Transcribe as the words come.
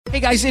Hey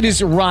guys, it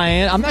is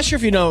Ryan. I'm not sure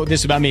if you know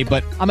this about me,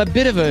 but I'm a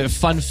bit of a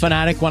fun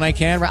fanatic when I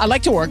can. I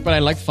like to work, but I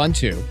like fun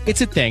too.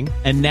 It's a thing.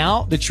 And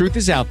now the truth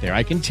is out there.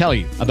 I can tell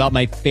you about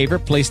my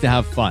favorite place to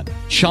have fun.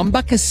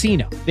 Chumba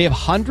Casino. They have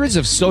hundreds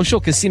of social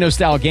casino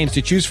style games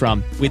to choose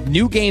from with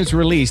new games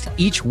released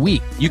each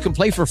week. You can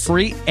play for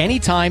free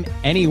anytime,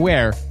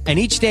 anywhere. And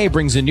each day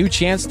brings a new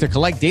chance to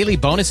collect daily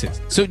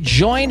bonuses. So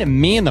join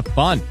me in the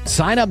fun.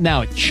 Sign up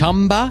now at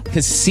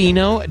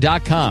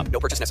ChumbaCasino.com. No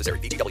purchase necessary.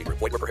 VGW.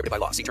 Void where prohibited by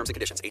law. See terms and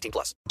conditions.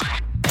 18+.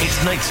 It's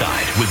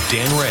Nightside with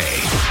Dan Ray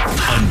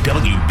on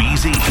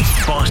WBZ,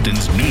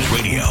 Boston's News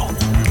Radio.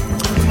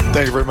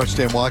 Thank you very much,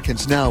 Dan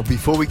Watkins. Now,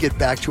 before we get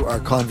back to our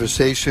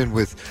conversation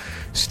with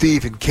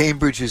Steve in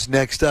Cambridge is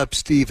next up,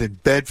 Steve in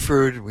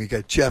Bedford. We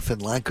got Jeff in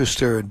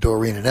Lancaster and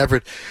Doreen in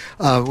Everett.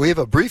 We have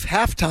a brief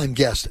halftime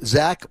guest,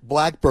 Zach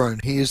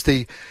Blackburn. He is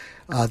the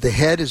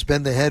head, has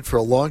been the head for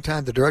a long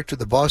time, the director of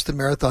the Boston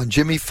Marathon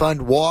Jimmy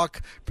Fund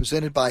Walk,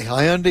 presented by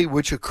Hyundai,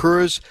 which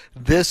occurs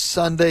this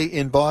Sunday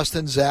in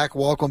Boston. Zach,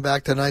 welcome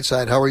back to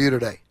Nightside. How are you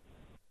today?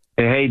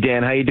 Hey,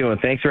 Dan. How you doing?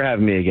 Thanks for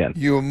having me again.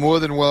 You are more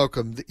than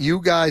welcome.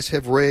 You guys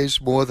have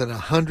raised more than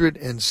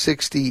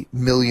 $160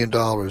 million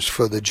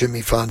for the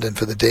Jimmy Fund and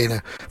for the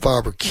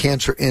Dana-Farber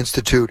Cancer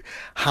Institute.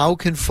 How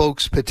can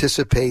folks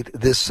participate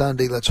this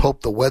Sunday? Let's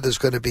hope the weather's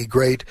going to be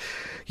great.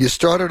 You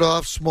started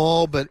off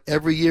small, but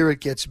every year it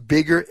gets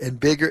bigger and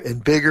bigger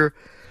and bigger.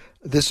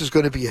 This is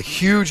going to be a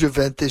huge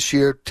event this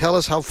year. Tell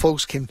us how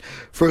folks can,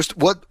 first,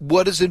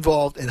 what is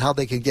involved and how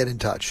they can get in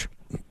touch.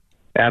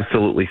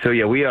 Absolutely. So,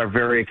 yeah, we are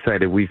very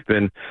excited. We've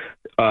been,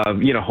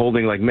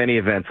 holding, like many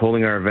events,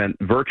 holding our event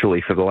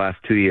virtually for the last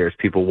 2 years,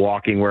 people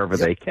walking wherever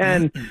they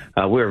can.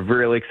 We're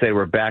really excited.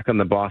 We're back on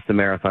the Boston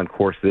Marathon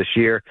course this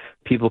year.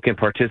 People can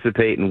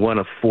participate in one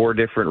of 4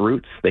 different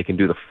routes. They can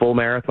do the full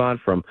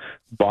marathon from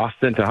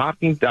Boston to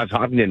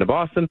Hopkinton to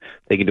Boston.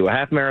 They can do a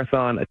half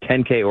marathon, a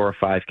 10K, or a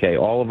 5K.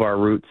 All of our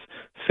routes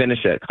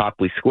finish at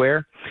Copley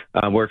Square.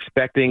 We're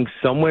expecting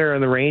somewhere in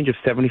the range of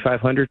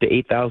 7,500 to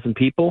 8,000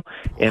 people,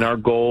 and our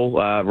goal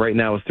right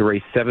now is to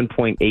raise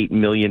 $7.8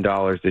 million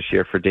this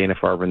year for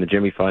Dana-Farber and the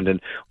Jimmy Fund, and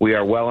we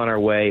are well on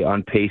our way,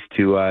 on pace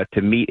to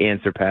meet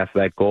and surpass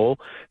that goal.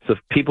 So if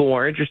people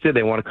are interested,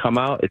 they want to come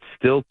out, it's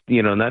still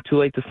not too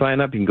late to sign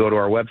up. You can go to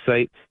our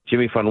website,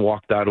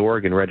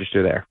 jimmyfundwalk.org, and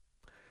register there.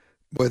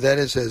 Well, that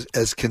is as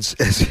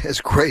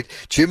great.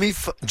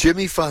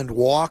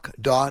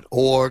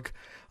 Jimmyfundwalk.org.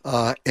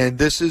 And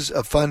this is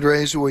a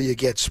fundraiser where you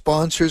get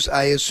sponsors,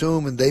 I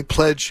assume, and they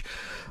pledge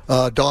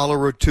 $1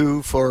 or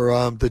 $2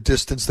 for the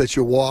distance that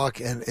you walk,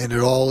 and it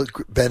all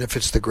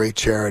benefits the great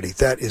charity.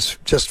 That is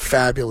just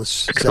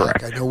fabulous,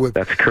 Zach. I know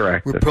that's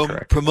correct. We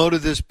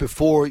promoted this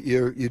before.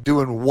 You're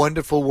doing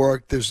wonderful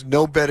work. There's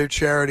no better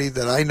charity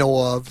that I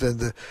know of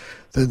than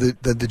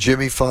the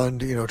Jimmy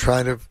Fund.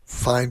 Trying to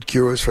find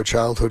cures for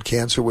childhood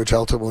cancer, which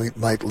ultimately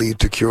might lead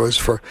to cures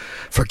for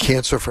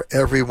cancer for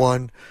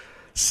everyone.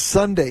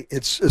 Sunday,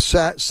 it's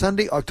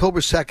Sunday, October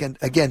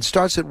 2nd. Again,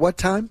 starts at what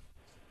time?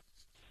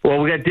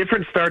 Well, we got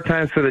different start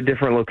times for the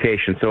different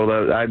locations. So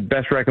the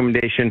best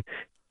recommendation,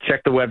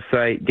 check the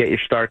website, get your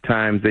start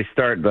times. They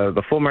start,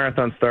 the full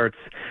marathon starts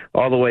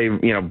all the way,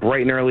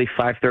 bright and early,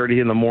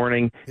 5:30 in the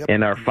morning, yep.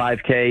 And our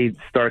 5K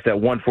starts at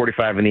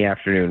 1:45 in the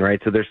afternoon,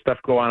 right? So there's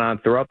stuff going on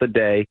throughout the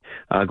day.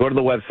 Go to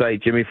the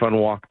website,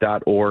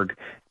 jimmyfundwalk.org,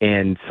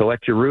 and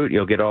select your route.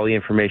 You'll get all the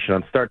information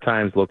on start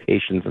times,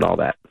 locations, and all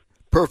that.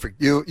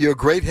 Perfect. You're a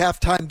great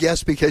halftime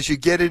guest because you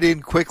get it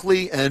in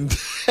quickly and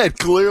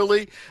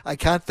clearly. I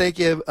can't thank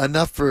you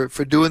enough for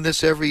doing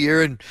this every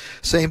year. And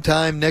same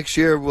time next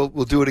year, we'll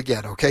do it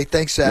again. Okay.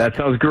 Thanks, Zach. That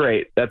sounds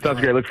great.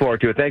 Great. Look forward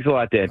to it. Thanks a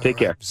lot, Dan. Take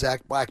care.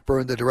 Zach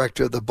Blackburn, the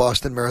director of the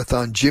Boston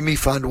Marathon Jimmy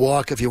Fund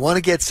Walk. If you want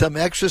to get some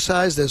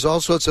exercise, there's all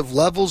sorts of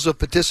levels of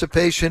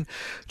participation.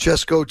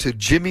 Just go to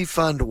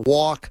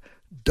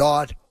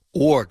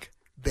jimmyfundwalk.org.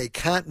 They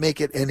can't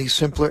make it any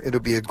simpler. It'll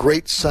be a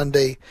great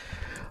Sunday.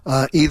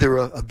 Either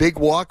a big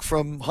walk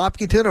from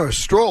Hopkinton or a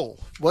stroll,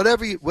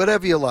 whatever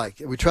you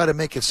like. We try to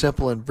make it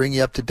simple and bring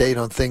you up to date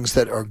on things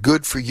that are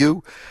good for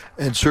you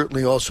and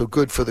certainly also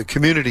good for the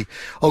community.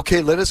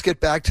 Okay, let us get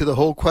back to the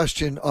whole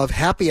question of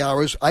happy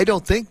hours. I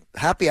don't think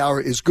happy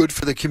hour is good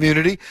for the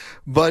community,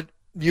 but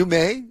you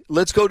may.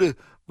 Let's go to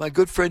my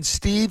good friend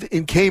Steve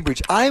in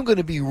Cambridge. I am going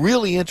to be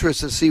really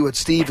interested to see what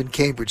Steve in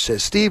Cambridge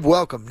says. Steve,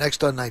 welcome.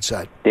 Next on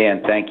Nightside.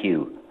 Dan, thank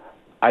you.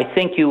 I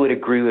think you would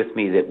agree with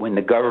me that when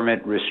the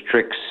government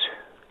restricts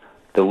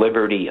the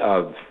liberty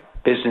of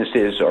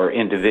businesses or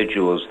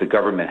individuals, the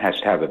government has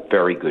to have a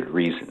very good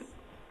reason.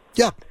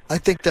 Yeah, I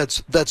think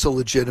that's a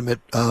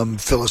legitimate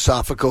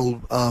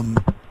philosophical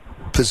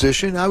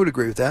position. I would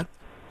agree with that.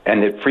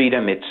 And that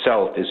freedom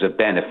itself is a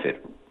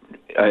benefit.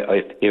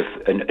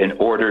 If an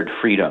ordered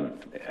freedom,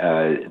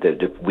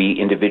 that we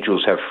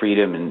individuals have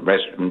freedom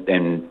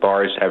and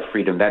bars have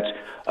freedom, that's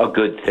a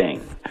good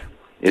thing.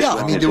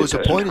 There was a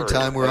point in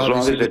time where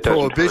obviously the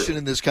prohibition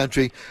in this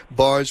country,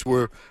 bars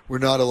were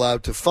not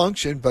allowed to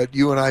function, but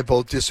you and I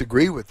both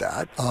disagree with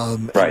that.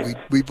 Right.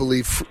 We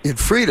believe in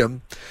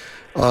freedom.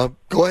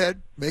 Go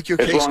ahead, make your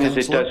case. As long as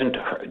it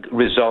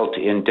result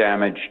in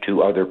damage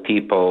to other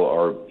people,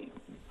 or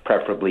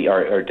preferably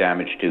or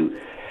damage to.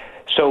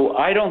 So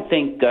I don't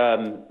think.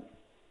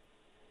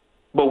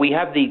 Well, we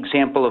have the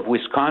example of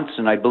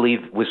Wisconsin. I believe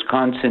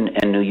Wisconsin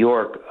and New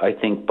York, I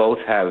think, both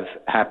have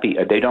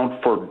they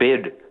don't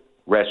forbid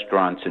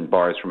restaurants and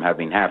bars from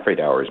having half-rate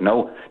hours.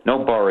 No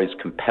bar is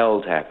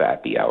compelled to have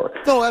happy hour.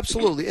 No,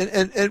 absolutely.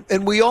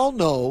 And we all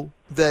know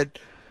that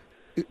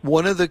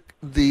one of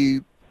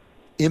the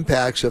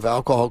impacts of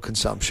alcohol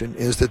consumption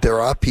is that there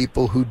are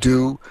people who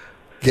do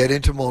get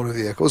into motor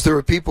vehicles. There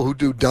are people who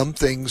do dumb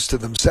things to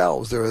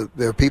themselves. There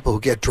are people who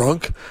get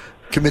drunk,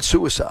 commit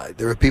suicide.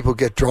 There are people who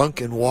get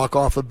drunk and walk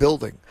off a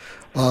building,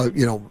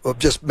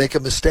 just make a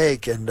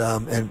mistake and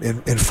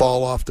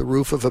fall off the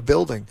roof of a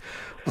building.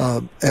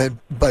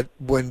 But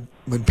when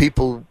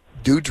people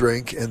do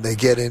drink and they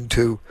get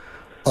into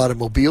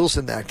automobiles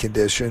in that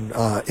condition,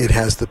 it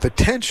has the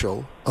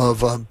potential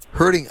of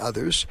hurting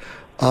others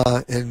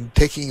and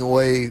taking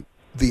away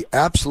the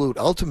absolute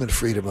ultimate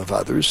freedom of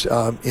others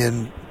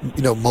in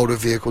motor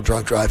vehicle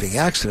drunk driving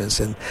accidents,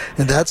 and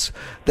that's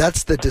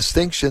the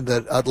distinction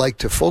that I'd like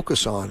to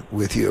focus on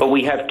with you. But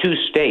we have two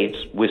states,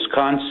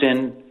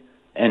 Wisconsin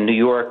and New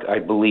York. I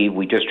believe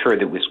we just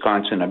heard that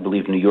Wisconsin. I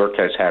believe New York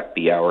has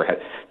happy hour.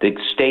 The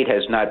state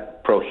has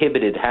not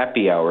prohibited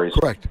happy hours.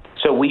 Correct.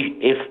 So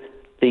if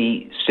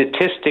the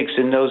statistics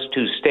in those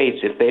two states,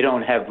 if they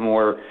don't have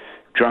more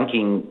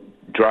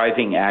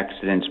driving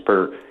accidents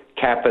per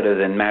capita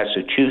than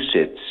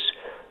Massachusetts,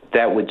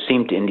 that would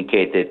seem to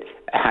indicate that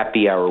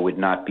happy hour would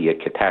not be a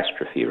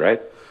catastrophe,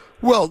 right?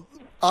 Well,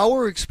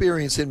 our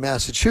experience in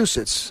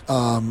Massachusetts,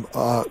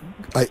 I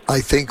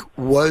think,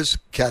 was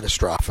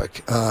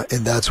catastrophic,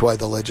 and that's why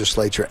the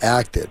legislature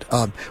acted.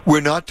 We're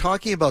not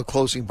talking about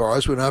closing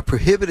bars. We're not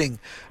prohibiting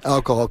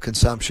alcohol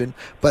consumption,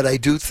 but I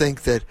do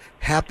think that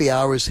happy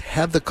hours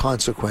have the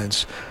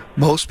consequence.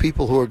 Most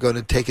people who are going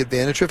to take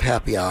advantage of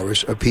happy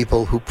hours are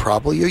people who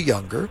probably are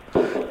younger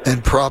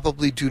and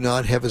probably do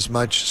not have as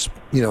much,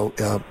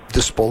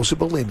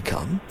 disposable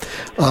income,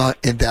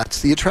 and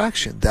that's the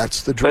attraction.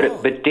 That's the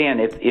draw. But Dan,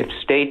 if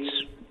states,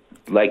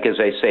 like as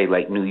I say,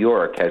 like New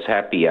York has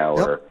happy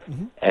hour, yep.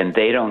 Mm-hmm. and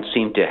they don't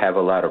seem to have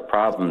a lot of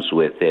problems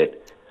with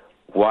it,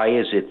 why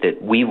is it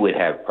that we would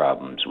have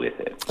problems with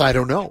it? I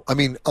don't know. I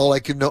mean, all I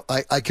can know,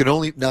 I can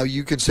only now.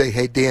 You can say,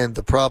 "Hey, Dan,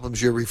 the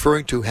problems you're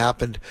referring to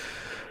happened."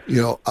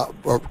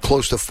 Or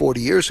close to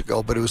 40 years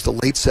ago, but it was the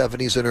late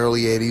 70s and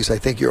early 80s. I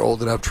think you're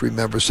old enough to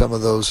remember some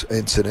of those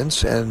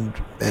incidents, and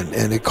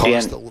it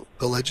caused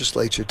the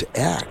legislature to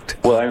act.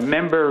 Well, I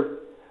remember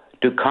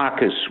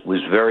Dukakis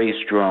was very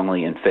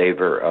strongly in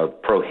favor of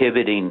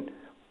prohibiting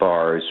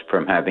bars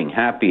from having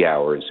happy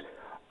hours.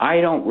 I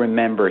don't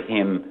remember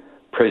him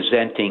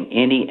presenting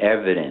any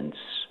evidence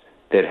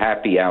that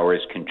happy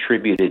hours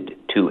contributed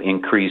to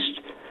increased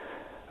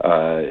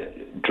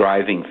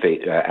driving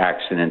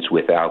accidents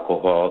with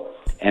alcohol,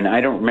 and I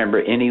don't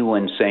remember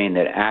anyone saying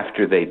that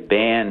after they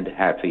banned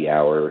happy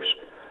hours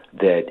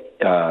that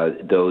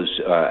those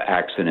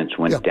accidents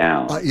went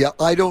down.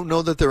 I don't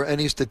know that there are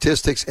any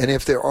statistics, and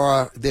if there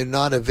are, they're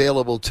not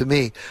available to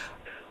me.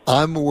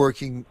 I'm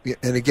working,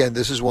 and again,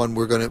 this is one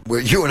where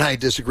you and I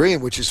disagree,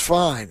 which is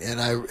fine.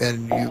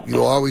 And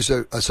you always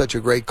are such a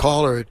great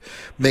caller. It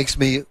makes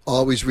me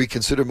always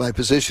reconsider my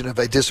position if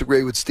I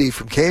disagree with Steve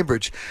from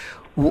Cambridge.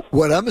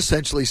 What I'm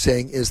essentially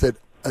saying is that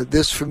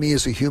this, for me,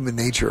 is a human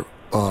nature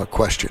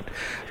question,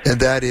 and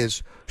that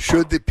is,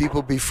 should the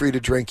people be free to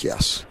drink?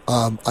 Yes.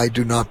 I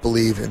do not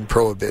believe in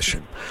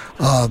prohibition,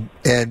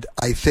 and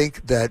I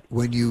think that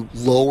when you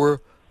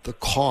lower the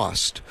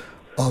cost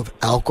of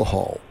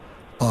alcohol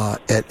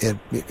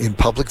in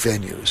public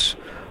venues,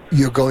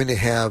 you're going to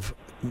have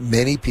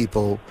many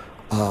people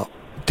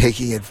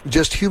taking it.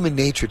 Just human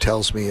nature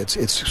tells me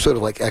it's sort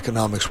of like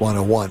economics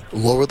 101.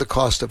 Lower the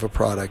cost of a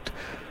product.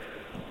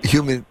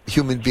 Some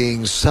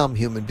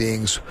human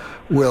beings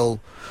will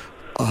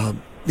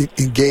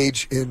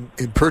engage in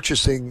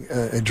purchasing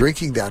and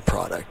drinking that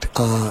product,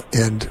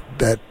 and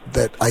that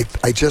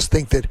I just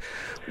think that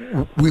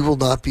we will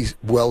not be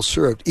well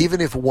served, even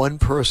if one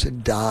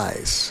person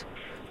dies.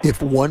 If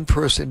one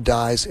person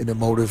dies in a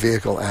motor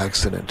vehicle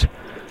accident,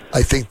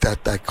 I think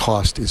that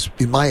cost is,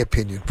 in my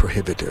opinion,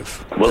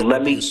 prohibitive. Well,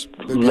 last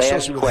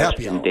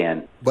question,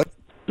 Dan. What?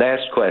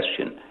 Last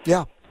question.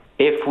 Yeah.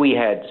 If we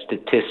had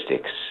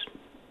statistics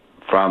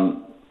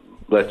from,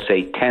 let's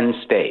say, 10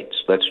 states,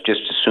 let's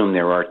just assume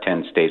there are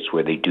 10 states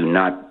where they do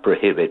not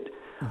prohibit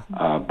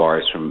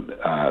bars from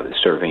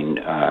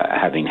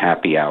having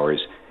happy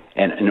hours,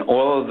 and in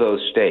all of those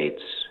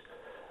states,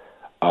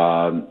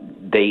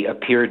 they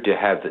appeared to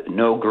have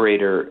no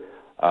greater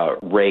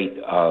rate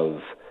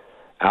of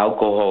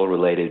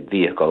alcohol-related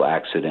vehicle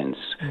accidents.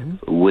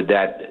 Mm-hmm. Would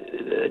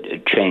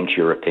that change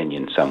your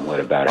opinion somewhat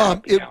about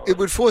happy hour? It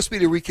would force me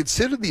to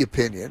reconsider the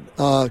opinion,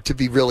 to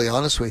be really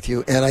honest with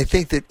you. And I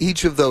think that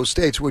each of those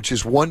states, which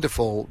is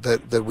wonderful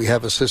that we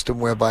have a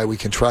system whereby we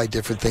can try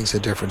different things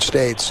in different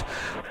states,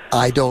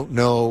 I don't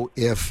know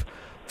if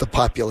the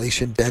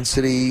population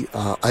density.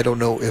 I don't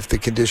know if the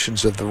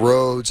conditions of the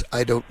roads.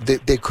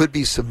 There could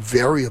be some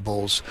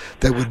variables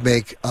that would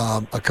make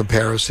a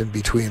comparison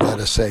between, let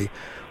us say,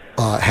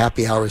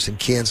 happy hours in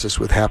Kansas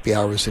with happy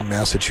hours in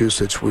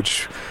Massachusetts,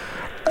 which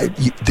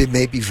there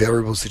may be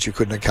variables that you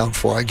couldn't account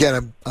for.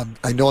 Again,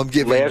 I know I'm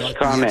giving last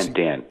comment,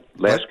 Dan.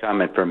 Last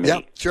comment from me.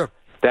 Yeah, sure.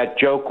 That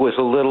joke was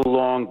a little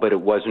long, but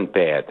it wasn't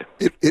bad.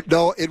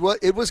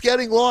 It was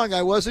getting long.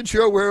 I wasn't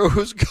sure where it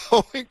was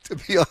going, to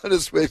be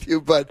honest with you,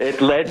 but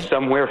it led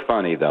somewhere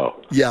funny, though.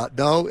 Yeah,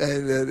 no,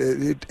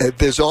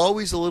 there's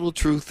always a little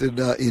truth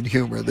in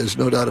humor. There's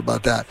no doubt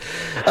about that.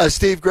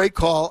 Steve, great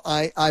call.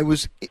 I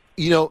was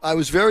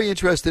very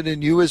interested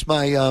in you as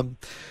my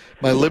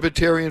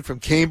libertarian from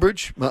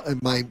Cambridge,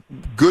 my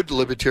good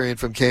libertarian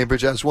from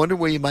Cambridge. I was wondering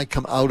where you might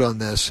come out on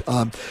this.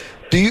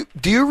 Do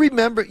you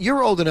remember?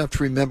 You're old enough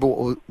to remember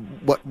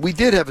what we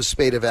did have a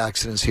spate of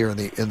accidents here in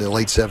the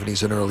late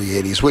 70s and early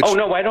 80s. Which, oh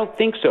no, I don't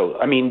think so.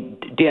 I mean,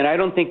 Dan, I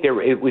don't think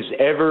it was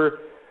ever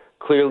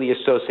clearly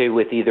associated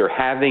with either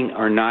having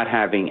or not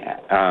having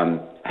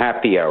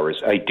happy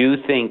hours. I do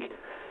think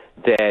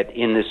that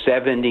in the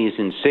 70s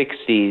and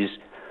 60s,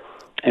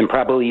 and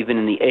probably even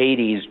in the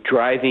 80s,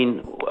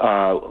 driving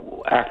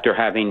after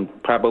having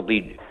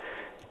probably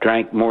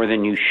drank more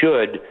than you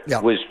should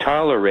was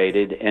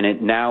tolerated,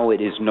 and now it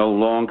is no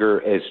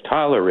longer as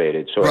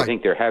tolerated. So I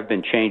think there have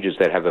been changes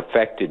that have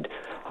affected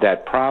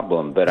that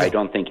problem, but I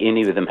don't think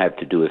any of them have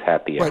to do with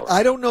happy hour. Right.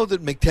 I don't know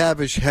that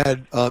McTavish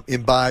had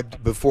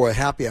imbibed before a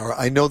happy hour.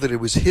 I know that it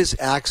was his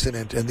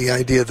accident and the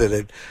idea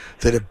that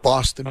a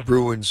Boston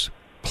Bruins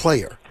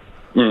player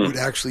would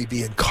actually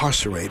be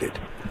incarcerated.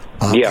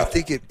 I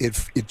think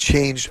it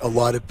changed a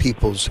lot of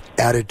people's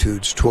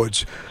attitudes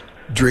towards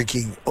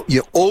drinking,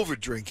 over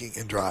drinking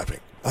and driving.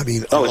 I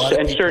mean,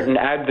 certain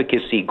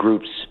advocacy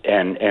groups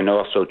and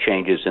also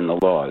changes in the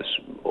laws.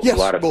 Yes, a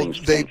lot of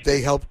things.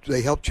 They helped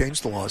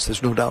change the laws.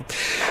 There's no doubt.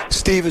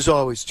 Steve, as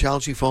always,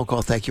 challenging phone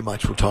call. Thank you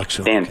much. We'll talk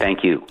soon. Dan,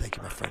 thank you. Thank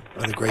you, my friend.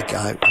 What a great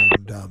guy,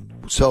 and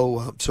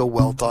so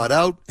well thought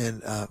out,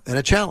 and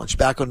a challenge.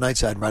 Back on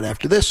Nightside right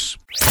after this.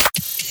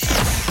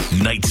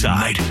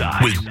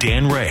 Nightside with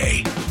Dan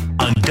Ray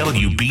on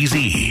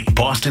WBZ,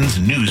 Boston's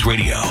News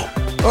Radio.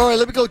 All right,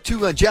 let me go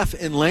to Jeff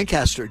in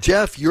Lancaster.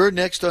 Jeff, you're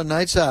next on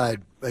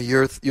Nightside.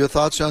 Your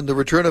thoughts on the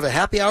return of a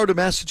happy hour to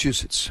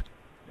Massachusetts?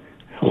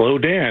 Hello,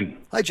 Dan.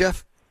 Hi,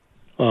 Jeff.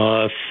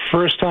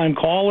 First-time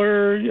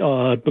caller.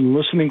 I've been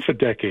listening for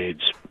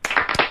decades.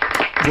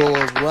 Well,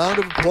 a round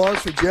of applause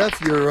for Jeff.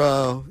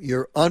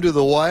 You're under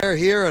the wire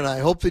here, and I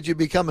hope that you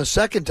become a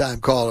second-time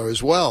caller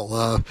as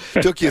well.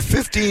 Took you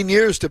 15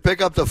 years to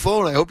pick up the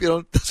phone. I hope you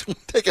don't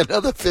take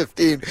another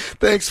 15.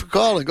 Thanks for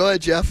calling. Go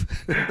ahead, Jeff.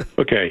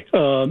 Okay.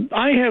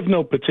 I have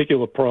no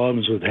particular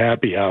problems with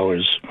happy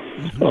hours.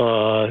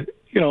 I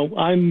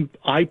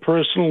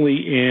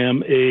personally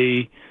am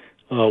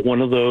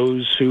one of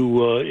those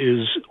who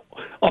is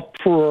up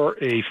for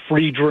a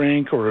free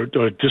drink or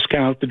a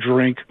discount to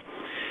drink,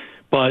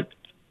 but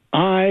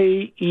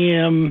I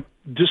am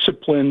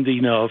disciplined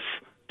enough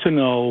to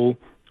know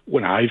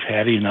when I've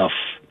had enough.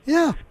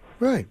 Yeah,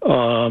 right.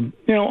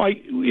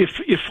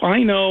 If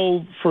I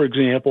know, for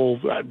example,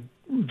 that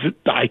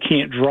I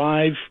can't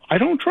drive, I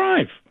don't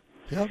drive.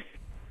 Yep.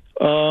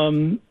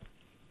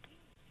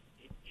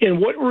 And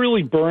what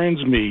really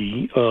burns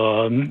me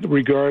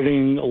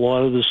regarding a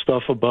lot of the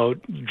stuff about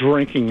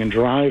drinking and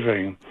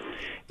driving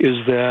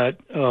is that,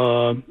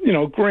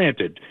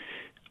 granted,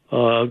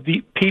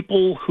 the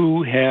people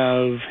who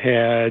have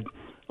had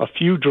a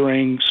few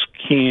drinks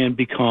can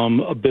become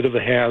a bit of a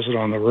hazard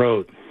on the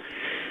road.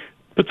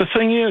 But the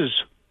thing is,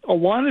 a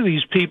lot of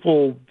these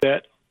people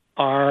that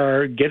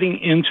are getting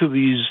into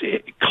these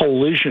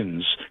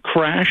collisions,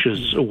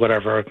 crashes, or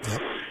whatever,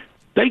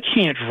 they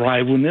can't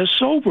drive when they're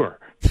sober.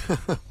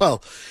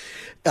 Well,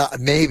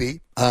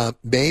 maybe.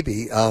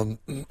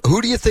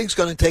 Who do you think's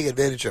going to take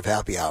advantage of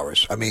happy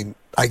hours? I mean,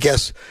 I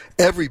guess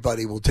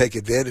everybody will take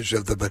advantage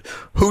of them, but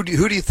who do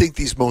you think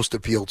these most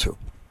appeal to?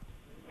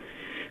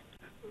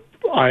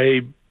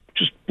 I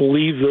just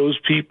believe those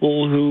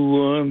people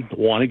who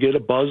want to get a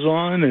buzz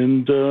on,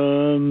 and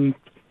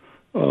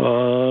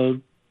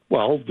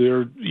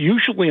they're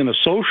usually in a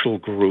social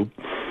group,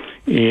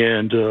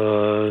 and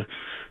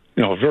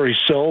very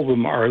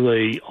seldom are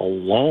they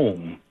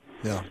alone.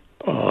 Yeah.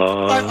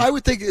 I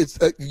would think it's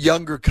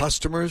younger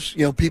customers,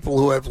 people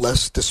who have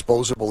less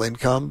disposable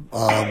income,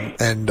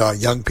 and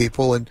young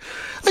people. And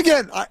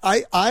again,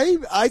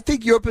 I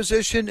think your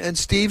position and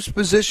Steve's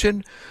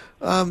position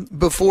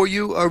before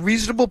you are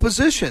reasonable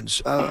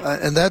positions,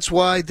 and that's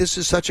why this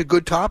is such a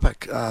good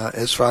topic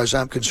as far as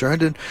I'm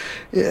concerned.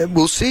 And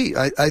we'll see.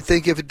 I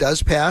think if it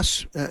does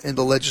pass in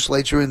the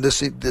legislature in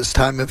this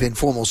time of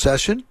informal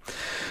session,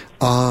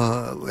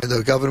 and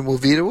the governor will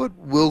veto it,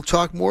 we'll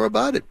talk more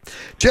about it.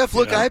 Jeff,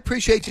 look, I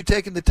appreciate you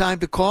taking the time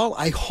to call.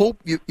 I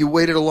hope you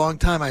waited a long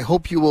time. I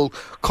hope you will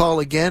call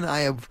again.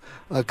 I have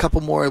a couple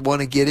more I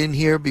want to get in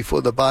here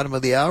before the bottom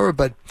of the hour,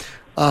 but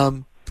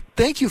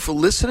thank you for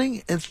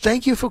listening, and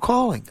thank you for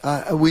calling.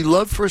 We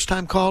love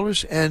first-time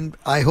callers, and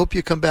I hope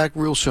you come back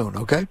real soon,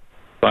 okay?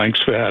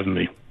 Thanks for having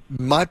me.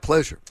 My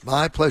pleasure.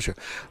 My pleasure.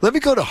 Let me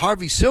go to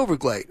Harvey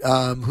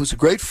Silverglate, who's a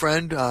great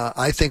friend.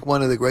 I think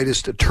one of the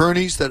greatest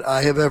attorneys that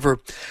I have ever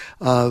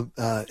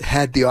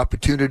had the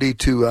opportunity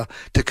to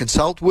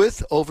consult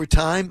with over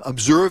time,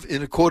 observe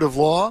in a court of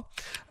law,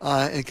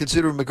 and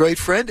consider him a great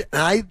friend.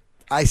 And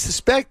I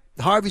suspect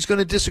Harvey's going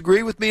to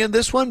disagree with me on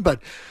this one,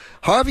 but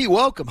Harvey,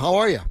 welcome. How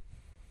are you?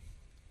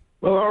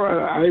 Well, all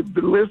right. I've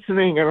been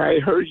listening, and I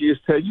heard you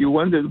said you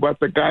wondered what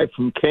the guy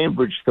from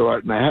Cambridge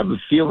thought, and I have a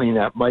feeling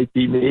that might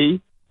be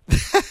me.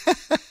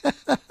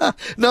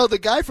 No, the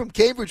guy from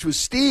Cambridge was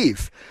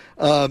Steve.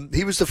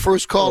 He was the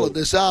first call in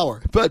this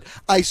hour. But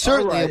I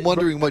certainly am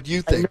wondering what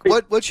you think.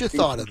 What's your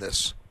thought on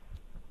this?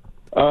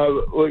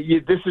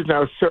 This is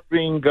now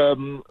serving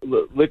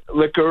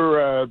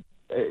liquor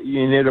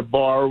in a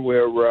bar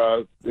where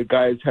the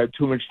guys had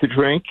too much to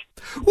drink?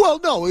 Well,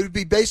 no, it would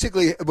be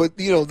basically, but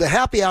the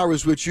happy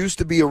hours which used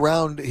to be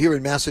around here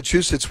in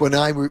Massachusetts when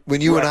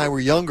you and I were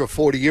younger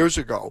 40 years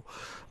ago.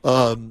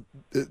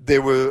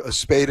 There were a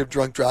spate of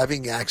drunk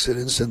driving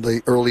accidents in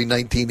the early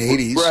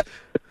 1980s.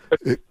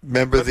 Right.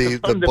 Remember the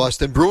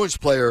Boston Bruins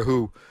player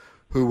who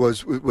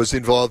was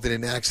involved in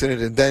an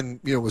accident and then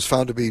was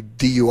found to be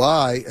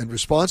DUI and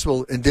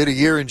responsible and did a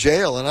year in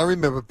jail. And I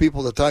remember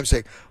people at the time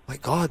saying, "My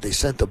God, they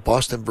sent the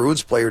Boston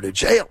Bruins player to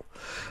jail."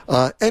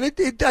 And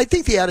I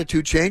think the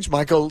attitude changed.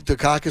 Michael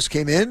Dukakis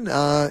came in,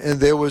 and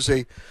there was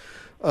they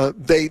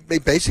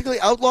basically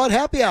outlawed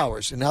happy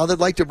hours, and now they'd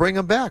like to bring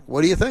them back.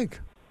 What do you think?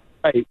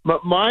 Right, but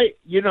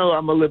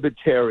I'm a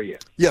libertarian.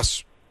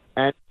 Yes,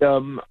 and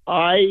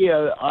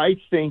I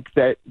think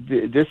that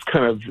this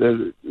kind of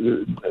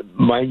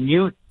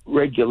minute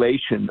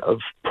regulation of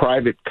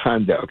private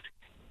conduct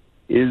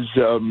is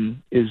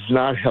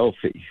not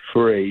healthy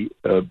for a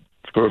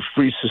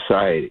free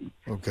society.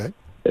 Okay,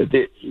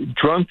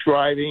 drunk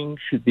driving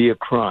should be a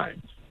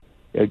crime.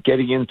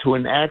 Getting into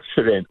an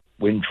accident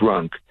when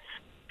drunk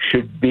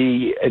should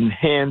be an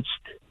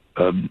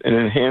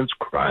enhanced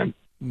crime.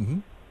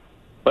 Mm-hmm.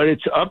 But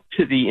it's up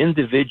to the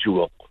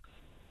individual,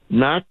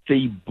 not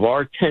the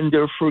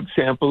bartender, for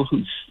example,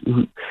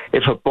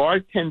 if a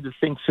bartender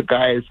thinks a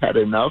guy has had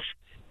enough,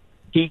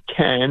 he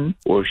can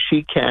or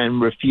she can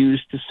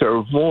refuse to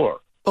serve more.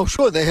 Oh,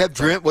 sure. They have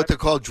what they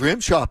call dram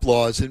shop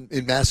laws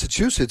in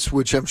Massachusetts,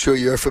 which I'm sure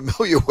you're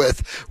familiar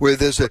with, where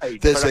there's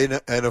an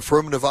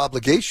affirmative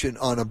obligation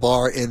on a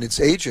bar and its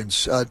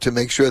agents to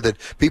make sure that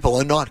people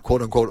are not,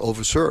 quote unquote,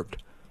 overserved.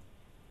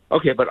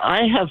 Okay, but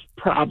I have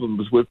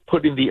problems with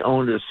putting the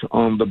onus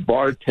on the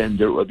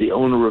bartender or the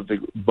owner of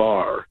the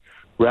bar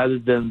rather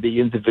than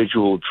the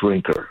individual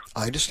drinker.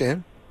 I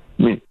understand.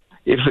 I mean,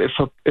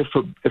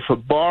 if a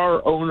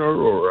bar owner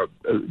or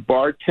a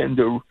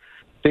bartender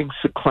thinks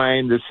a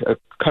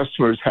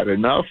customer's had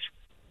enough,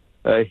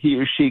 he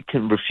or she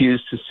can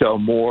refuse to sell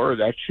more.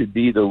 That should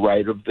be the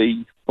right of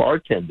the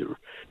bartender.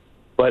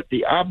 But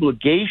the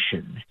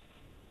obligation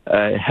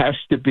has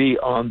to be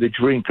on the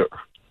drinker.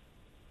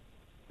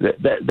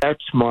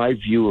 That's my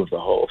view of the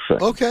whole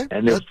thing. Okay.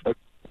 And if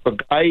a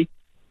guy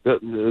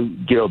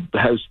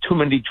has too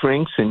many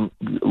drinks and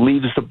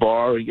leaves the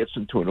bar and gets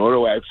into an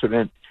auto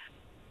accident,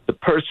 the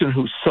person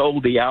who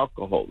sold the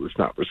alcohol is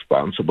not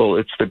responsible.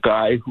 It's the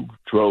guy who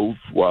drove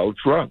while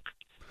drunk.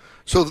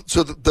 So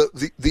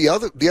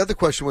the other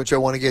question, which I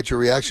want to get your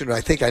reaction to,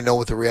 I think I know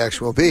what the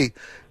reaction will be.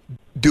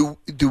 Do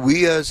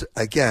we as,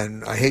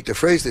 again, I hate to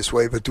phrase this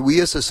way, but do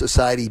we as a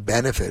society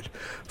benefit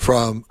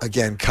from,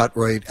 again, cut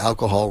rate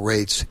alcohol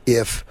rates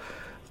if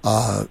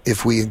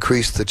we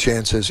increase the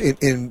chances?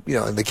 In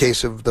the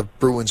case of the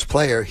Bruins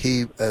player,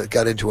 he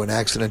got into an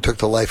accident, took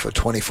the life of a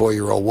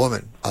 24-year-old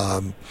woman.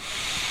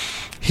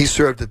 He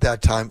served at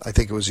that time, I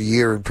think it was a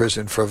year in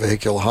prison for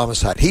vehicular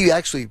homicide. He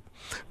actually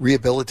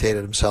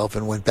rehabilitated himself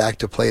and went back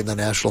to play in the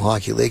National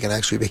Hockey League and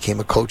actually became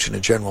a coach and a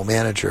general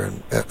manager,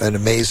 and an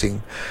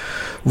amazing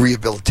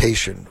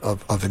rehabilitation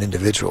of an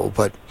individual.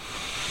 But,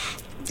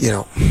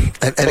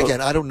 and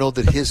again, I don't know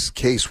that his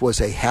case was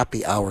a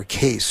happy hour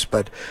case,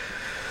 but,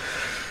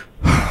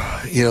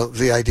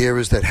 the idea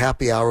is that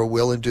happy hour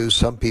will induce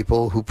some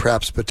people who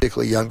perhaps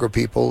particularly younger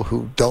people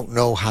who don't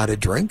know how to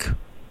drink,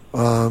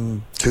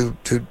 to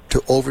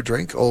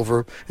overdrink,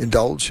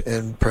 overindulge,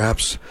 and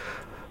perhaps,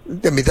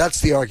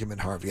 that's the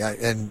argument, Harvey.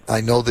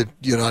 I know that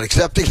you're not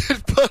accepting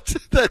it, but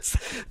that's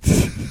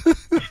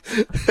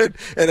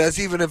and as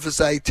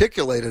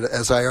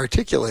I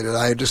articulated,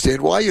 I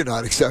understand why you're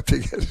not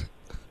accepting it.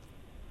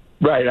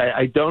 Right,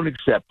 I don't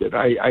accept it.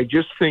 I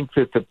just think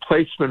that the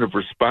placement of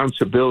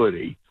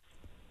responsibility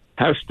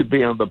has to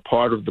be on the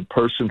part of the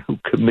person who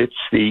commits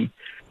the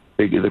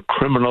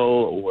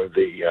criminal or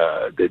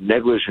the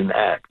negligent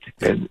act,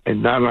 and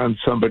not on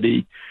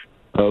somebody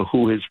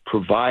who has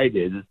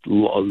provided a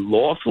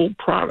lawful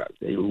product.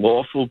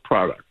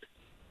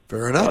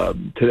 Fair enough.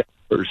 To that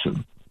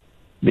person.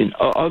 I mean,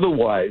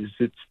 otherwise,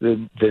 it's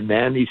the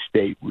nanny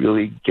state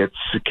really gets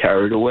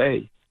carried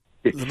away.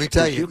 Let me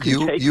tell you,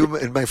 you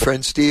and my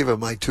friend Steve are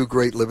my two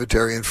great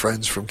libertarian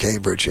friends from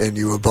Cambridge, and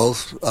you are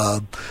both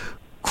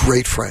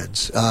great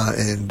friends.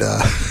 And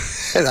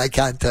And I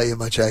can't tell you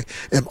much. I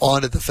am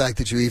honored the fact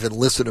that you even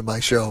listen to my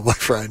show, my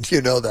friend.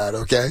 You know that,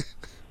 okay?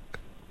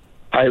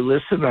 I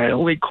listen. I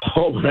only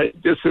call when I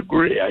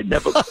disagree. I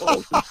never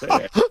call to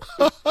say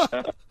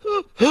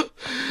it.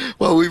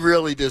 Well, we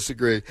really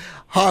disagree.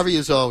 Harvey,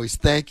 as always,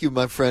 thank you,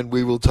 my friend.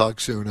 We will talk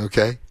soon,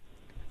 okay?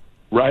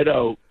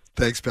 Righto.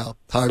 Thanks, pal.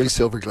 Harvey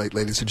Silverglate,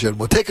 ladies and gentlemen.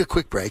 We'll take a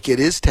quick break. It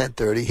is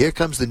 10:30. Here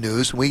comes the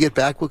news. When we get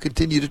back, we'll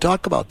continue to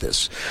talk about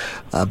this.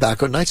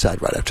 Back on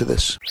Nightside right after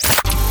this.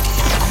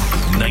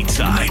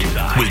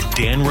 Nightside with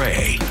Dan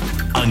Ray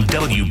on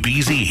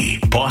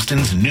WBZ,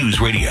 Boston's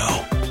News Radio.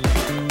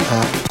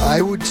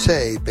 I would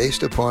say,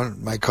 based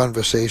upon my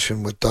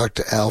conversation with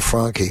Dr. Al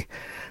Franke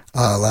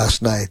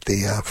last night,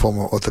 the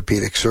former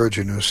orthopedic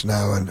surgeon who's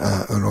now an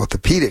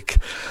orthopedic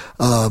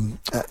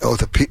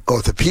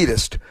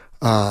orthopedist,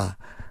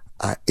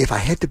 if I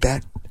had to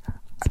bet,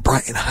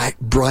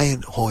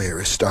 Brian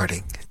Hoyer is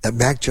starting.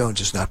 Mac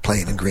Jones is not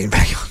playing in Green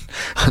Bay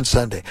on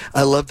Sunday.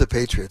 I love the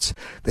Patriots.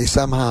 They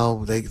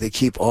somehow they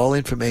keep all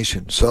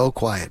information so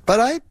quiet.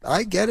 But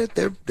I get it.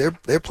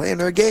 They're playing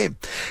their game.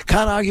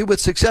 Can't argue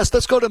with success.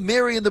 Let's go to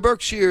Mary in the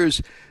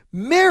Berkshires.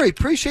 Mary,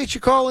 appreciate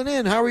you calling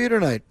in. How are you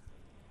tonight?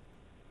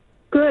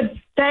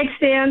 Good. Thanks,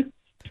 Dan.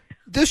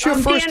 This your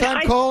first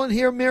time calling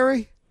here,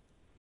 Mary?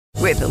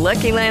 With the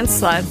Lucky Land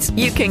Slots,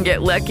 you can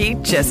get lucky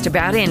just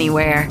about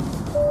anywhere.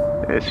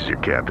 This is your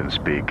captain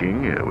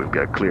speaking. We've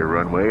got clear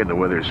runway and the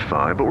weather's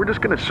fine, but we're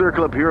just going to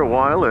circle up here a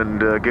while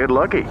and get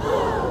lucky.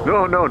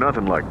 No,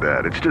 nothing like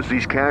that. It's just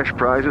these cash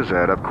prizes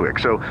add up quick.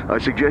 So I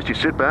suggest you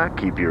sit back,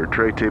 keep your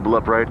tray table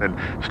upright, and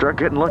start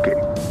getting lucky.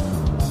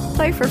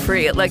 Play for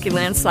free at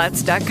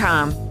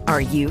LuckyLandSlots.com.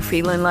 Are you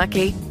feeling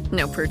lucky?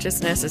 No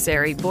purchase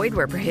necessary. Void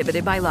where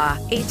prohibited by law.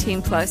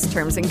 18+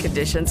 terms and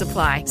conditions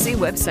apply. See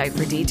website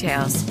for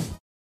details.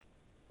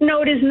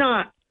 No, it is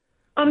not.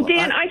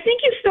 Dan, I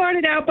think you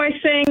started out by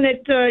saying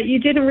that you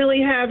didn't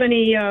really have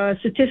any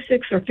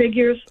statistics or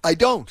figures. I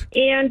don't.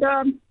 And,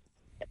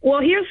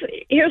 well,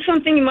 here's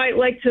something you might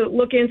like to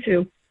look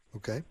into.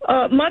 Okay.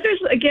 Mothers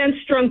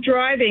Against Drunk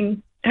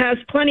Driving has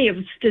plenty of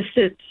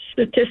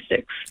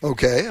statistics.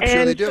 Okay, I'm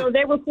sure they do. And so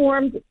they were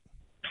formed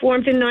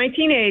in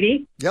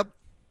 1980. Yep.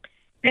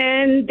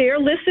 And they're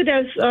listed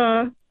as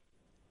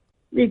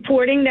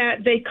reporting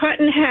that they cut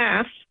in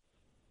half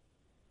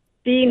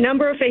the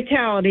number of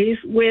fatalities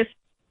with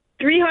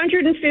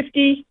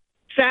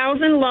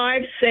 350,000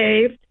 lives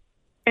saved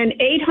and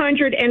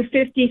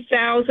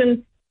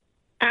 850,000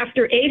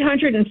 after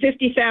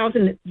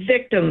 850,000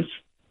 victims'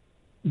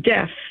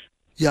 deaths.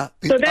 Yeah.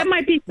 So that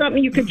might be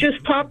something you could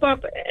just pop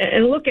up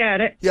and look at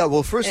it. Yeah,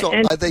 well, first of all,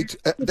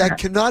 that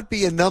cannot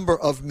be a number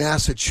of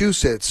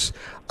Massachusetts.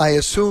 I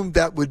assume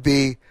that would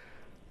be,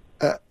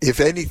 if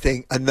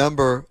anything, a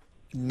number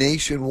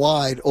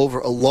nationwide over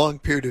a long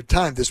period of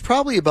time. There's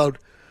probably about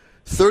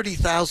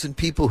 30,000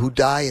 people who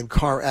die in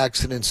car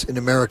accidents in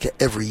America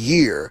every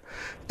year,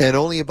 and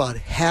only about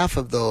half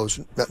of those,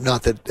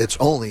 not that it's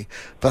only,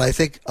 but I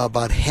think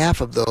about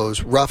half of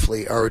those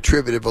roughly are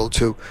attributable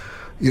to,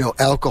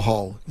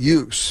 alcohol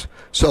use.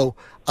 So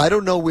I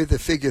don't know where the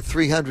figure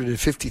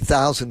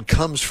 350,000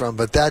 comes from,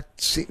 but that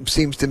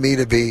seems to me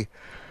to be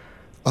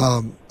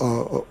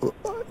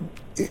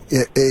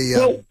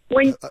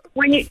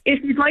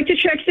if you'd like to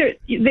check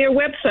their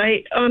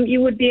website,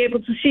 you would be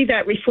able to see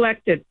that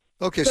reflected.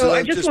 Okay, so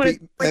that would just be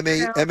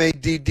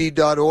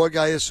madd.org,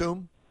 I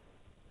assume?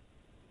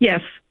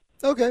 Yes.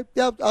 Okay,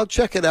 yeah, I'll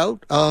check it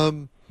out.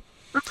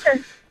 Okay.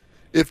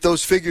 If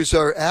those figures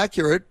are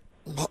accurate,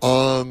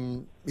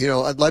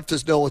 I'd like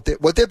to know what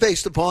they're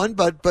based upon.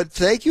 But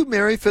thank you,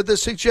 Mary, for the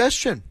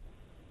suggestion.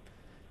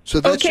 So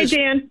that's okay,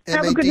 Dan.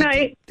 Have a good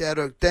night.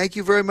 Thank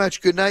you very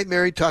much. Good night,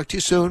 Mary. Talk to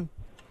you soon.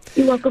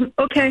 You're welcome.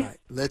 Okay. All right,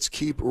 let's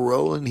keep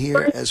rolling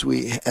here as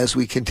we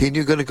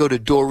continue. Going to go to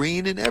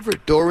Doreen in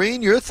Everett.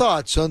 Doreen, your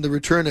thoughts on the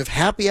return of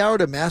happy hour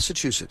to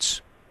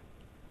Massachusetts?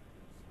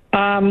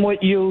 I'm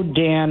with you,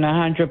 Dan,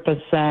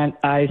 100%.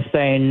 I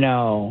say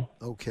no.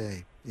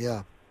 Okay.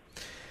 Yeah.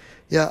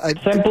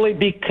 Simply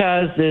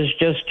because there's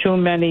just too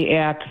many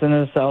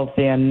accidents out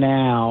there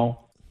now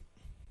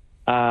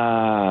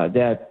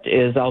that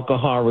is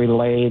alcohol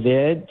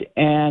related,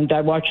 and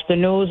I watch the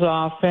news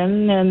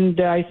often, and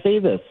I see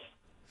this.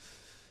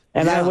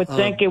 And I would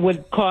think it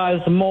would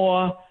cause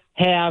more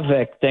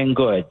havoc than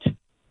good.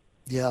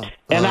 Yeah.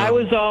 And I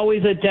was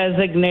always a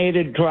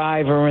designated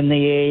driver in the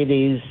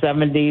 80s,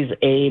 70s,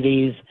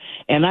 80s,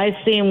 and I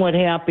seen what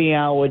happy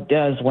hour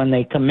does when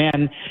they come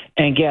in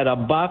and get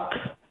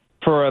 $1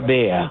 for a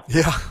beer.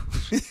 Yeah.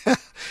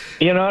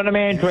 You know what I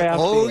mean? Draft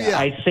beer. Yeah.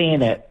 I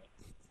seen it.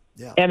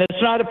 Yeah. And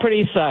it's not a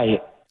pretty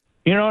sight.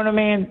 You know what I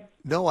mean?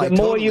 No, the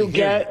more you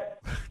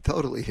get,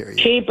 totally hear you.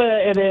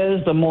 Cheaper it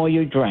is, the more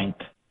you drink.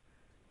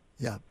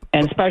 Yeah.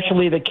 And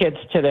especially the kids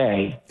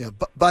today. Yeah.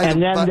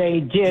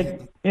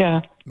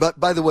 But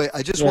by the way,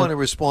 I just want to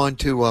respond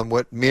to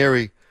what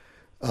Mary,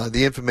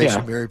 the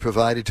information Mary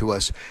provided to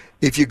us.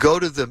 If you go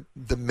to the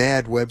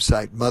MAD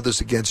website,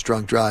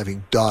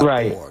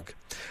 mothersagainstdrunkdriving.org,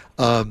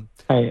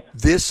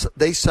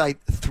 they cite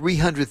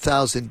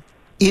 300,000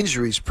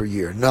 injuries per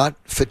year, not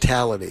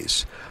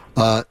fatalities.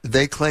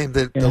 They claim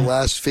that the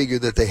last figure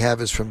that they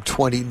have is from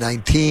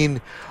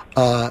 2019,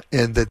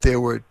 and that there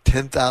were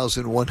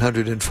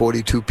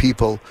 10,142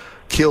 people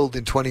killed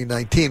in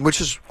 2019,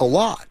 which is a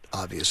lot,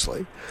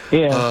 obviously.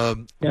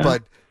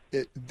 But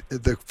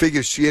the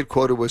figure she had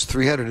quoted was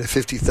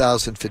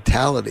 350,000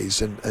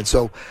 fatalities, and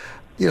so,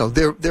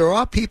 there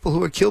are people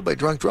who are killed by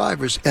drunk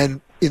drivers,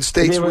 and in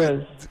states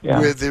where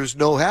there's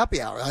no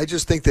happy hour. I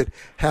just think that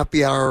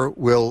happy hour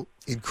will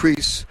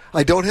increase.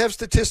 I don't have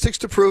statistics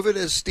to prove it,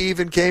 as Steve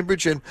in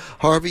Cambridge and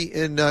Harvey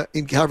in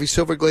Harvey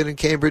Silverglade in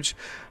Cambridge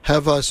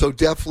have so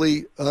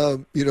deftly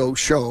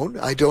shown.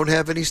 I don't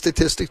have any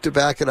statistics to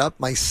back it up.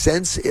 My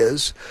sense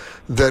is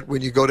that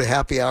when you go to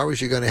happy hours,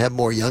 you're going to have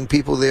more young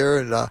people there,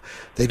 and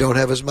they don't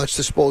have as much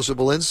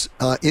disposable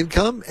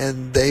income,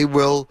 and they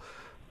will,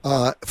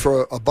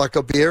 for a buck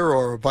a beer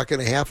or a buck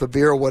and a half a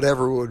beer or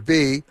whatever it would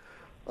be,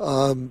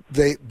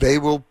 they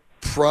will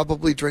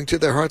probably drink to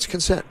their heart's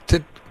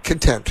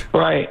content.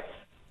 Right.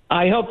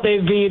 I hope they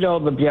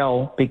veto the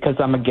bill because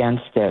I'm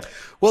against it.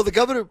 Well,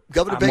 Governor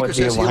Baker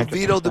says he'll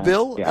veto the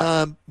bill,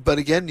 but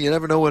again, you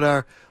never know what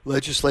our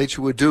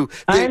legislature would do.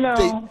 This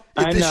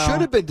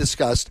should have been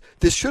discussed.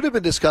 This should have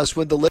been discussed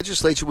when the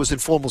legislature was in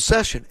formal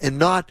session, and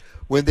not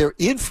when they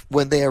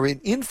are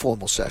in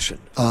informal session,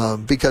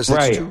 because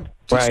it's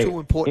too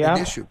important an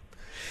issue.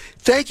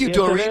 Thank you,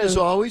 Doreen, as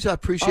always. I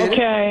appreciate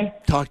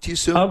it. Talk to you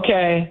soon.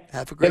 Okay.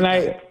 Have a great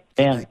night.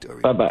 Good night,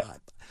 Doreen. Bye-bye.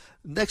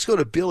 Next, go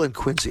to Bill in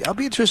Quincy. I'll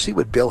be interested to see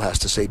what Bill has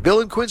to say.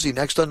 Bill in Quincy,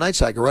 next on Night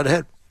Cycle. Right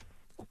ahead.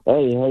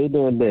 Hey, how you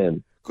doing,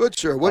 Dan? Good,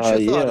 sir. What's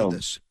your thought on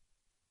this?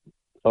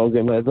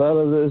 Okay, my thought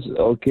of this,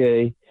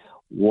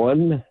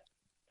 one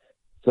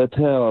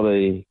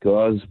fatality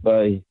caused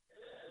by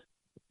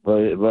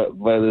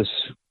this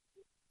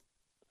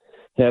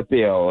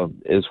happy hour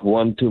is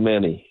one too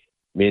many,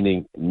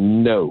 meaning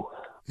no.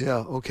 Yeah,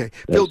 okay.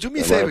 Bill, do me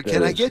a favor.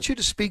 Can I get you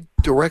to speak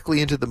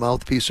directly into the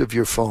mouthpiece of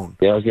your phone?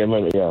 Yeah, okay,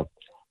 yeah.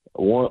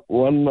 One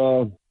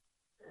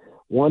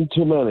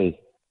too many.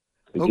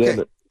 Forget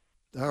it.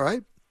 All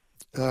right.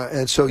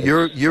 And so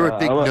you're a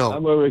big no.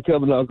 I'm a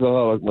recovering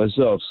alcoholic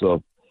myself,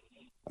 so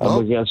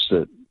I'm against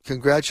it.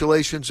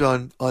 Congratulations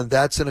on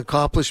that's an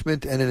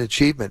accomplishment and an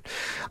achievement.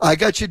 I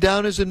got you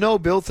down as a no,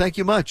 Bill. Thank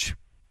you much.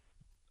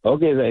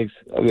 Okay, thanks.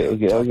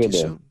 Okay,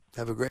 soon.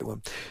 Have a great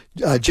one.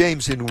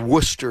 James in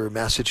Worcester,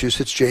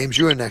 Massachusetts. James,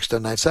 you're next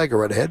on Night Cycle.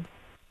 Right ahead.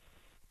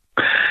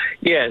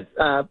 Yes,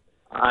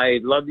 I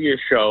love your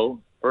show.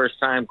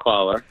 First-time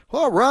caller.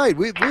 All right.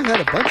 We've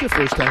had a bunch of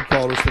first-time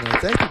callers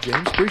tonight. Thank you,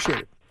 James. Appreciate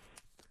it.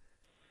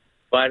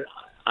 But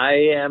I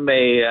am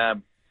a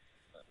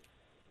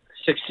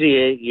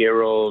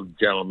 68-year-old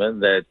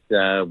gentleman that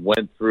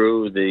went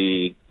through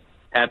the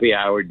happy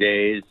hour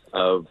days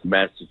of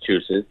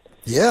Massachusetts.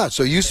 Yeah,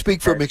 so you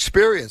speak from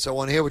experience. I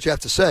want to hear what you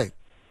have to say.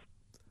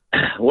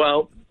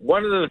 Well,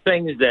 one of the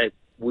things that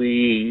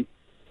we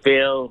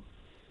fail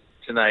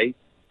tonight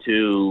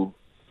to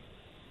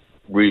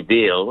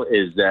reveal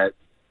is that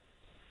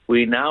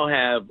we now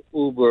have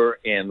Uber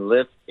and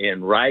Lyft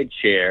and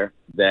rideshare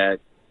that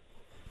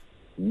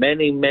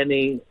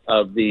many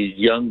of these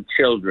young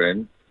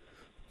children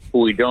who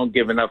we don't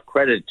give enough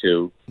credit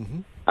to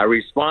are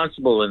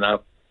responsible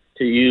enough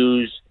to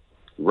use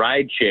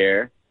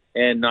rideshare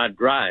and not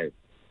drive.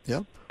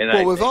 Yeah.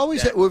 Well, we've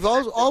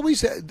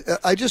always had,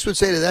 I just would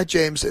say to that,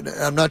 James, and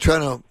I'm not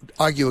trying to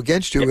argue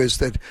against you, is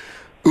that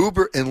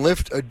Uber and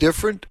Lyft are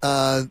different,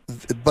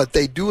 but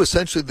they do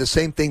essentially the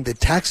same thing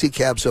that taxi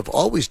cabs have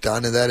always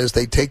done, and that is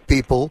they take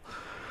people,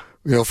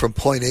 from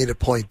point A to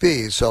point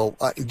B. So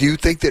do you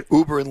think that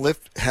Uber and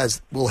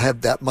Lyft will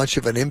have that much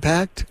of an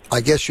impact?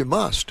 I guess you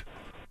must.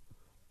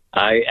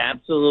 I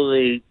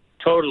absolutely,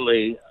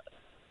 totally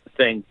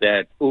think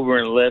that Uber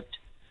and Lyft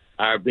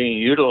are being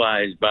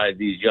utilized by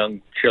these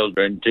young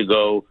children to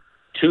go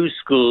to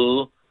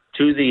school,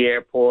 to the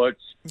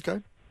airports,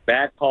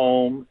 back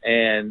home,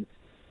 and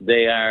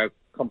they are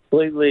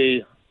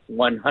completely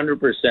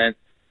 100%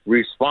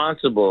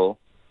 responsible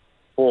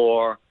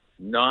for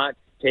not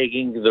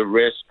taking the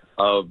risk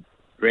of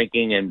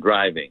drinking and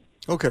driving.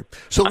 Okay.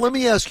 So let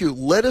me ask you,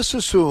 let us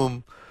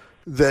assume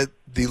that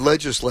the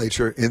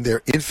legislature, in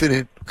their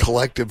infinite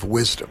collective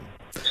wisdom,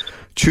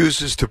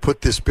 chooses to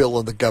put this bill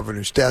on the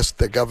governor's desk,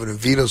 the governor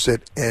vetoes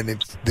it,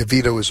 and the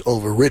veto is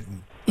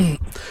overridden.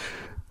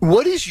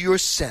 What is your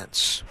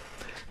sense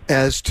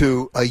as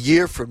to a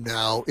year from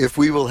now if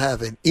we will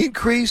have an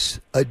increase,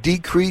 a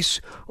decrease,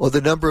 or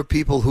the number of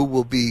people who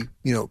will be,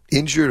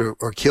 injured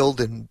or killed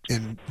in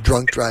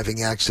drunk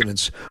driving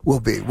accidents will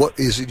be? What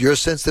is it your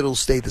sense that it'll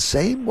stay the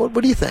same? What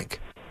do you think?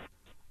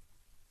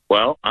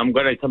 Well, I'm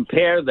going to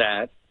compare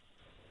that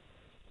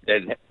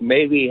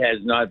maybe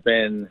has not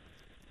been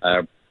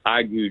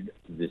argued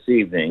this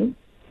evening.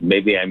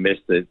 Maybe I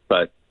missed it,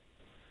 but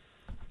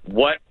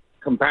what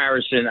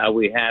comparison are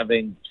we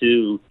having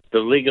to the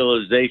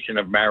legalization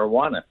of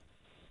marijuana?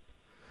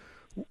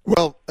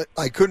 Well,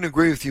 I couldn't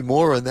agree with you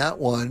more on that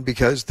one,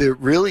 because there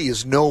really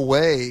is no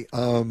way.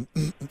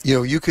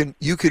 You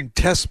can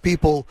test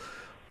people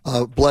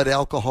blood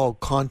alcohol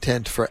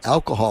content for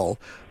alcohol,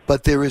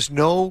 but there is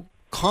no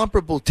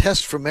comparable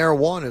test for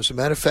marijuana. As a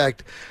matter of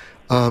fact,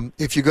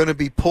 if you're going to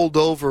be pulled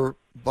over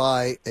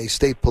by a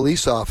state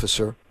police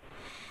officer,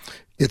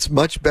 it's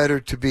much better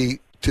to be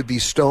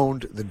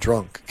stoned than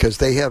drunk, because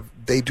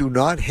they do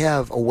not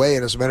have a way.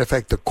 And as a matter of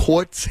fact, the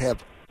courts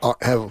have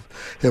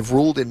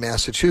ruled in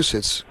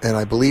Massachusetts, and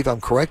I believe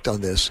I'm correct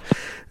on this,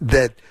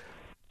 that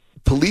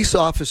police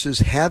officers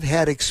have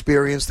had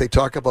experience. They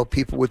talk about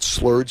people with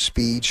slurred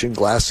speech and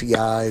glassy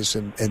eyes,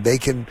 and they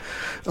can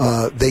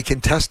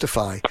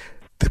testify.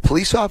 The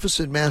police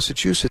officers in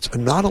Massachusetts are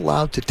not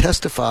allowed to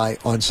testify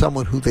on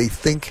someone who they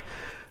think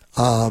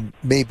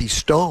may be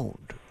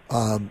stoned.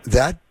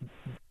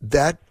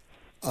 That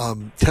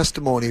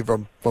testimony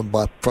from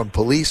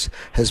police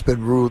has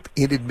been ruled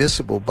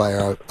inadmissible by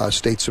our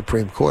state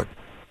Supreme Court.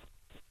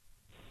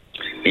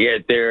 Yeah,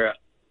 they're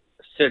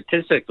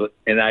statistically,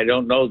 and I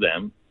don't know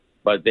them,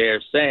 but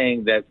they're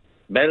saying that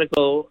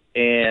medical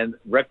and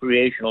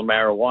recreational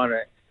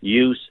marijuana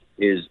use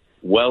is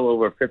well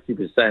over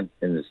 50%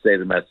 in the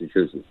state of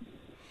Massachusetts.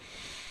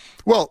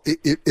 Well,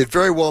 it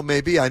very well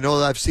may be. I know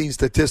that I've seen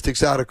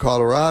statistics out of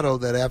Colorado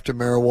that after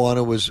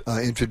marijuana was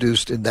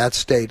introduced in that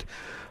state,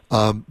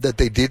 that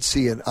they did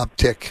see an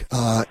uptick,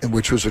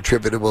 which was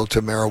attributable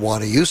to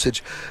marijuana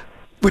usage,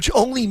 which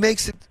only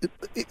makes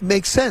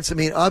makes sense. I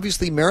mean,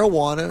 obviously,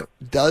 marijuana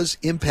does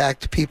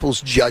impact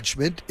people's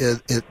judgment.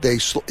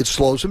 It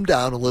slows them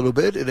down a little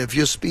bit, and if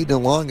you're speeding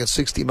along at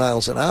 60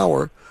 miles an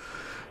hour,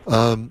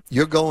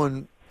 you're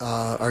going.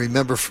 I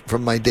remember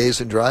from my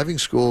days in driving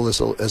school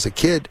as a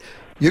kid,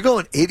 you're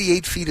going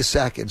 88 feet a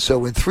second.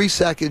 So in 3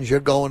 seconds,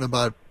 you're going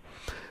about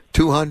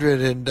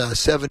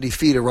 270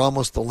 feet, or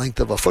almost the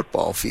length of a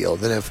football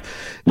field. And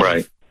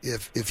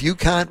if you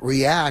can't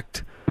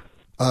react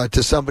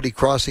to somebody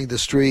crossing the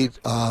street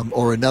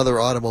or another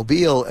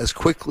automobile as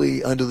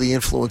quickly under the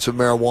influence of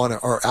marijuana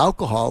or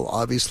alcohol,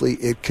 obviously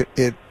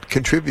it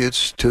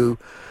contributes to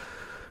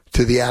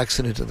the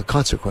accident and the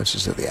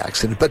consequences of the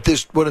accident. But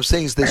what I'm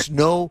saying is there's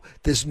no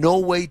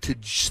way to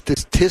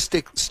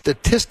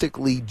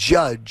statistically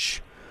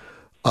judge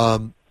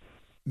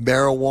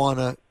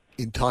marijuana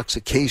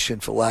intoxication,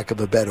 for lack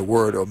of a better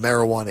word, or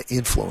marijuana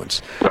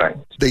influence. Right.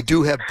 They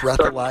do have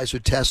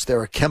breathalyzer tests. There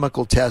are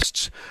chemical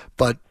tests,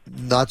 but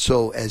not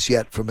so as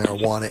yet for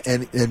marijuana.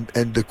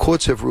 And the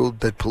courts have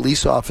ruled that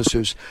police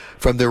officers,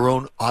 from their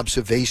own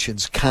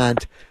observations,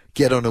 can't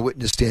get on a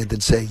witness stand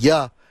and say,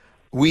 yeah,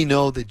 we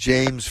know that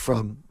James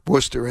from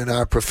Worcester, in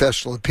our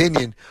professional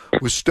opinion,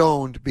 was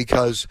stoned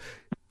because,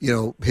 you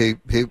know,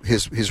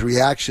 his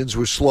reactions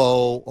were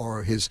slow,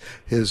 or he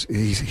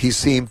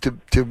seemed to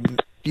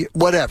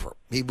whatever.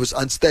 He was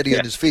unsteady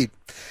on his feet.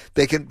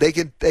 They can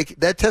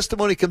that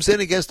testimony comes in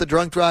against the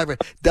drunk driver,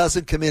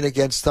 doesn't come in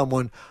against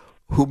someone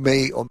who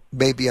may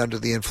be under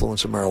the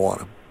influence of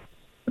marijuana.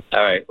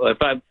 All right. Well,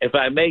 if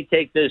I may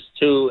take this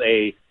to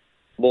a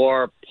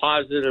more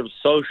positive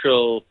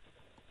social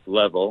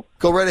level,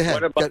 go right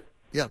ahead. Go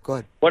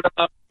ahead. What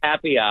about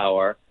happy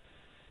hour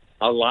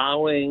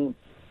allowing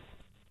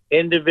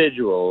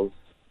individuals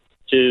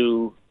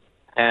to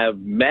have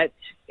met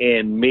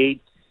and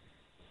meet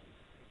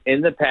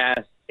in the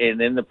past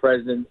and in the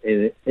present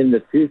and in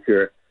the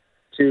future,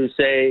 to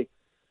say,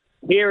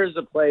 here is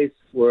a place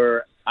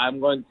where I'm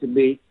going to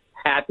meet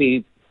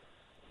happy,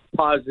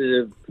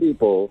 positive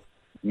people,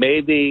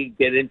 maybe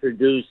get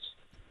introduced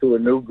to a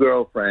new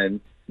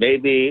girlfriend,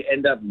 maybe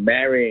end up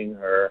marrying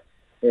her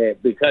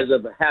because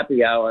of a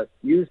happy hour.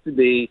 Used to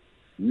be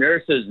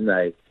nurses'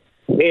 night,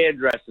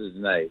 hairdressers'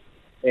 night,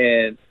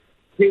 and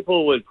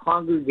people would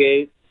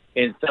congregate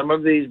in some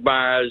of these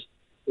bars,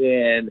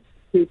 and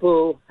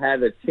people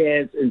had a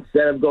chance,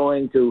 instead of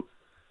going to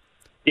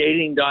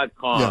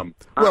dating.com.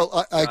 Yeah.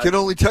 Well, I can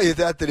only tell you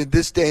that in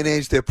this day and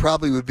age, there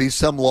probably would be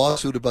some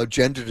lawsuit about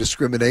gender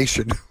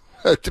discrimination,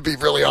 to be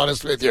really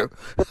honest with you.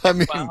 I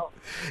mean,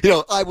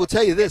 I will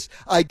tell you this.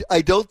 I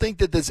don't think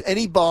that there's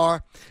any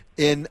bar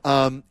in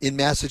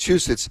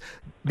Massachusetts.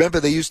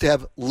 Remember, they used to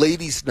have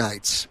ladies'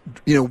 nights,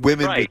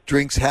 women with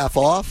drinks half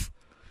off.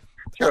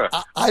 Sure.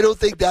 I don't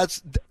think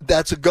that's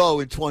a go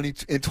in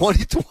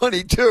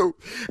 2022.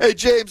 Hey,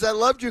 James, I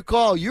loved your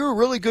call. You're a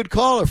really good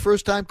caller,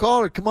 first-time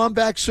caller. Come on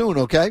back soon,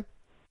 okay?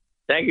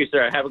 Thank you,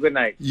 sir. Have a good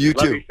night. You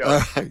Love too. your show.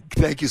 All right.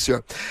 Thank you,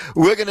 sir.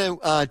 We're going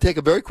to take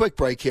a very quick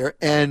break here,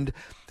 and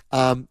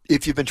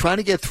if you've been trying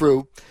to get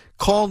through,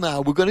 call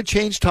now. We're going to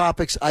change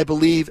topics, I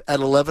believe, at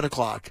 11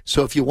 o'clock.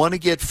 So if you want to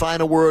get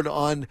final word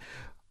on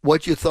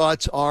what your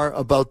thoughts are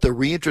about the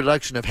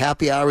reintroduction of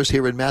happy hours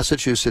here in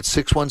Massachusetts,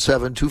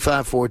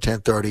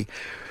 617-254-1030.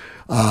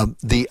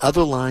 The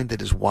other line that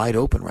is wide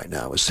open right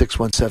now is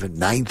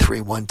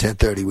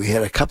 617-931-1030. We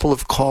had a couple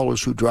of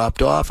callers who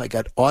dropped off. I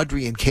got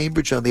Audrey in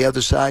Cambridge on the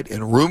other side,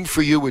 and room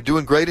for you. We're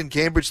doing great in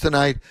Cambridge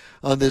tonight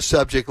on this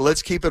subject.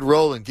 Let's keep it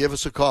rolling. Give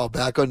us a call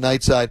back on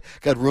Nightside.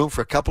 Got room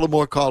for a couple of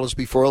more callers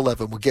before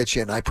 11. We'll get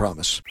you in, I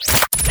promise.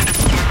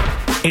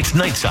 It's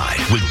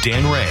Nightside with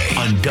Dan Ray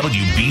on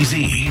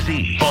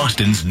WBZ,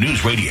 Boston's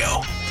News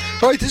Radio.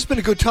 All right, this has been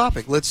a good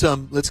topic. Let's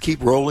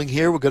keep rolling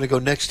here. We're going to go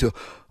next to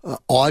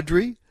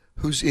Audrey,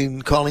 who's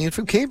calling in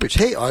from Cambridge.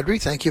 Hey, Audrey,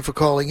 thank you for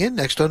calling in.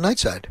 Next on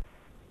Nightside.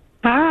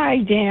 Hi,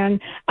 Dan.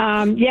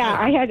 Well,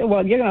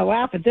 you're going to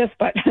laugh at this,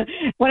 but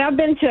when I've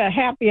been to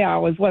happy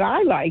hours, what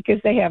I like is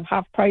they have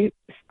half-price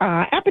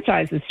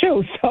appetizers,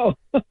 too. So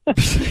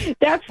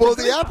that's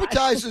the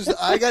appetizers,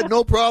 I got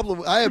no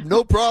problem. I have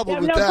no problem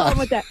with that. Problem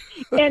with that.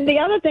 And the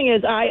other thing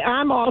is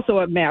I'm also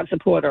a MAV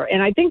supporter,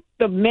 and I think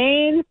the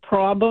main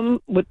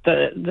problem with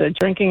the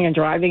drinking and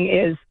driving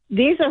is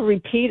these are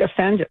repeat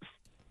offenders,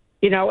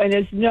 and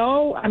there's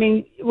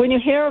when you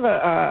hear of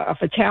a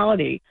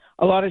fatality,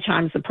 a lot of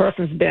times the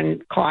person's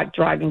been caught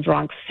driving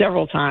drunk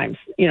several times,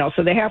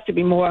 so there have to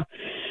be more,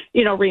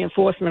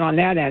 reinforcement on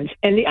that end.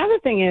 And the other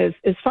thing is,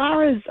 as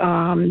far as,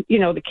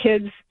 the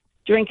kids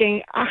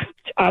drinking, I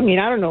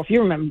don't know if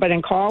you remember, but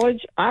in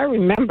college, I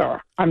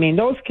remember,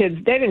 those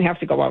kids, they didn't have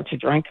to go out to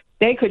drink.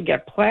 They could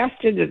get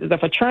plastered. The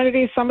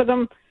fraternities, some of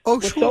them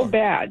were so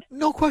bad.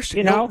 No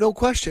question. No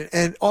question.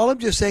 And all I'm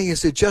just saying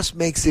is it just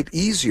makes it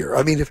easier.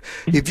 I mean,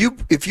 if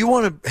you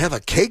want to have a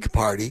cake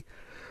party,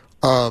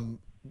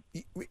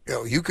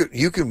 you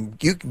can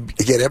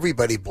get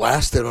everybody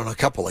blasted on a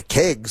couple of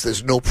kegs.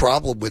 There's no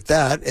problem with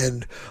that,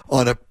 and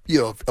on a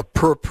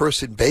per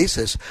person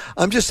basis.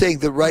 I'm just saying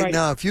that right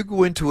now, if you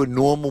go into a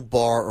normal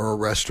bar or a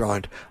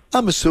restaurant,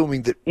 I'm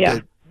assuming that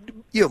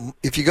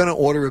if you're going to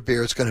order a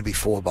beer, it's going to be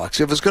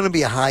 $4. If it's going to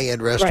be a high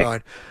end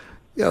restaurant,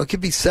 it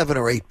could be $7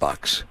 or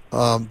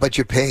 $8. But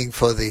you're paying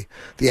for the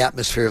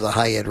atmosphere of the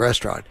high end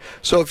restaurant.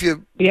 So if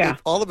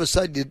all of a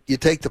sudden you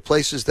take the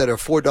places that are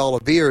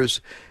 $4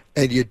 beers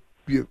and you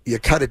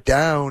cut it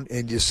down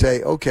and you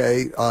say,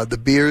 okay, the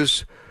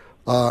beers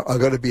are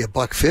going to be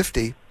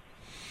 $1.50.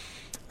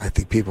 I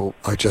think people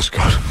are just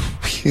going to.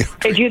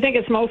 Do you think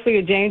it's mostly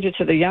a danger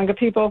to the younger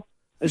people?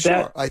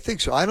 I think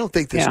so. I don't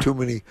think there's too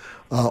many.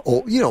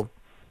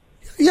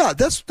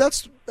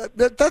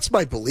 That's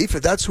my belief.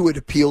 That's who it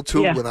appealed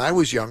to when I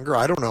was younger.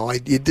 I don't know.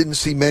 You didn't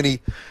see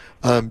many,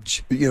 elderly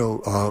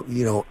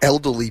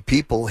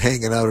people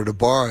hanging out at a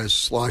bar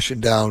sloshing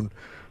down,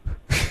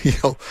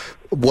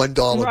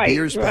 $1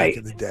 beers back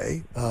in the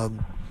day.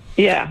 And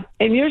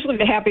usually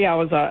the happy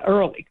hours are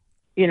early.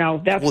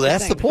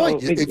 That's the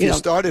point. So, if you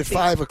start at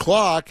 5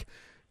 o'clock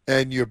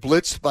and you're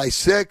blitzed by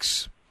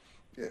 6,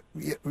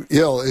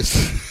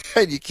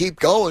 and you keep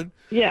going.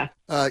 Yeah,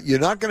 you're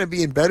not going to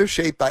be in better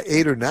shape by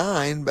 8 or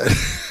 9, but.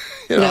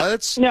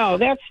 That's true.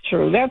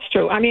 That's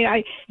true. I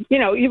mean,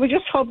 you would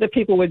just hope that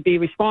people would be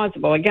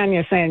responsible. Again,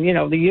 you're saying,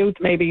 the youth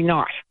maybe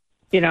not.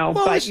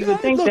 But you would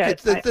think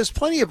there's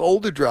plenty of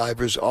older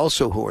drivers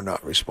also who are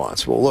not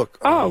responsible. Look.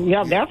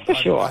 That's for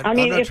sure. I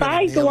mean, if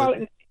I go out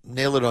and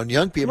nail it on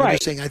young people, I'm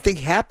just saying I think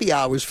happy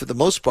hours for the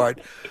most part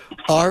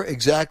are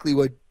exactly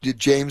what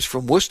James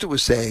from Worcester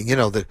was saying.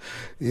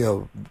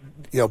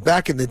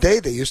 Back in the day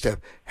they used to have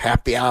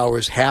happy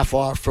hours half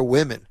off for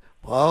women.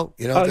 Well,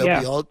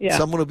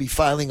 someone will be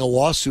filing a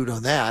lawsuit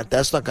on that.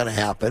 That's not going to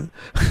happen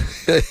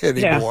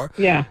anymore.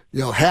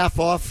 Half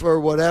off or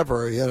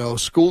whatever,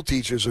 school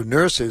teachers or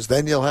nurses,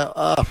 then you'll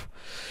have,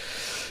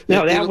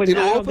 it'll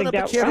open up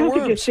a can of worms. I don't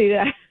think you'll see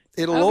that.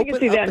 I don't think you'll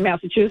see that in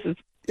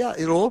Massachusetts. Yeah,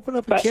 it'll open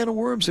up a can of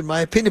worms, in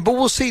my opinion. But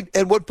we'll see.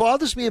 And what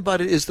bothers me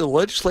about it is the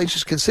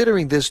legislature's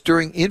considering this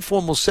during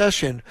informal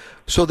session,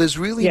 so there's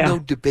really no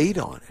debate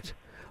on it.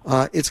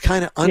 It's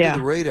kind of under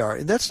the radar,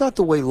 and that's not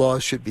the way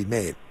laws should be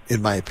made,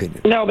 in my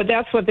opinion. No, but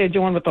that's what they're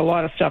doing with a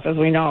lot of stuff, as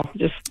we know.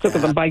 Just look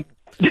at the bike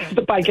issue.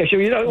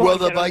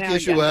 The bike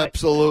issue,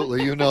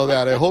 absolutely. You know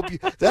that. I hope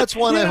that's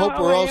one I hope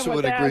we're also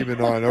in agreement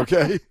on,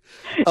 okay?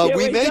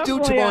 We may do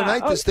tomorrow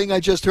night this thing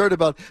I just heard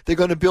about. They're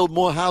going to build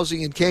more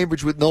housing in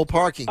Cambridge with no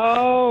parking.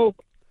 Oh,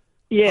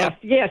 yes.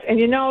 And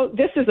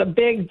this is a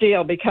big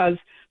deal because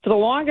for the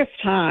longest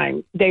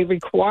time, they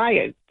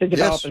required the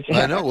developers to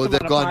have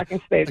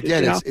parking spaces.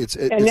 Again, it's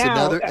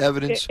another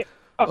evidence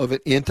of an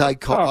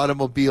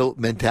anti-automobile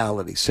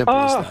mentality. Simple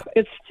as that.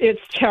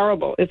 It's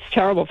terrible. It's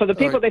terrible. For the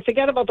people, they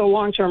forget about the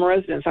long-term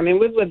residents. I mean,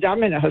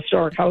 I'm in a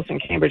historic house in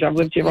Cambridge. I've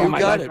lived here all my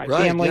life. My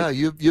family. Yeah,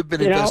 you've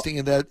been investing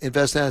in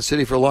that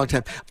city for a long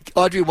time.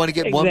 Audrey, you want to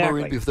get one more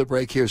in before the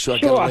break here, so I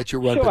got to let you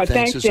run. But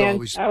thanks as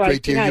always.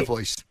 Great to hear your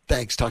voice.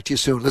 Thanks. Talk to you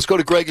soon. Let's go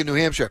to Greg in New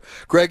Hampshire.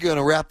 Greg, you're going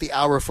to wrap the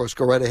hour for us.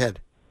 Go right ahead.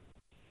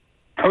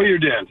 How are you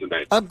doing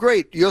tonight? I'm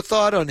great. Your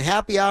thought on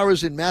happy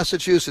hours in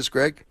Massachusetts,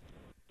 Greg?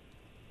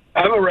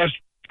 I'm a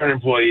restaurant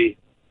employee,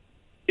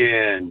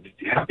 and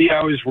happy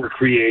hours were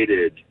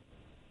created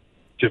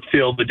to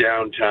fill the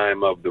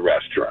downtime of the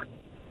restaurant.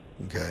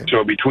 Okay.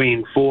 So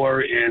between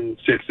 4 and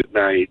 6 at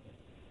night,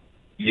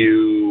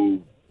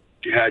 you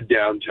had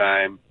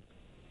downtime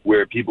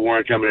where people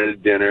weren't coming in to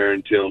dinner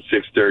until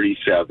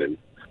 6:37.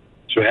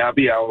 So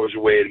happy hour was a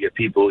way to get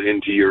people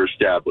into your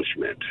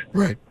establishment.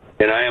 Right.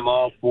 And I am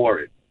all for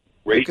it.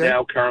 Right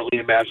now, currently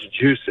in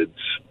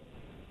Massachusetts,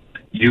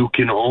 you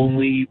can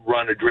only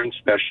run a drink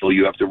special.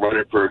 You have to run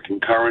it for a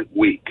concurrent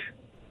week.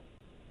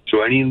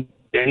 So any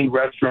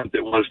restaurant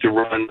that wants to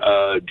run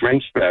a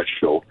drink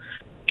special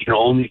can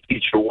only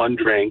feature one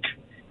drink,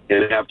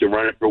 and have to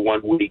run it for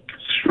 1 week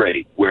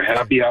straight, where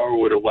happy hour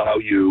would allow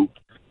you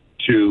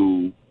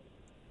to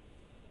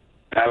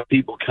have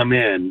people come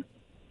in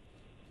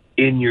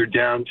your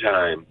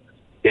downtime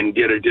and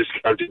get a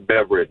discounted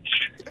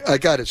beverage. I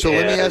got it. So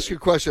let me ask you a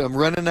question. I'm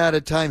running out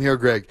of time here,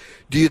 Greg.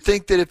 Do you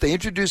think that if they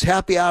introduce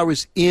happy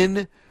hours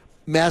in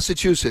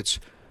Massachusetts,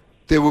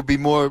 there will be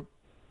more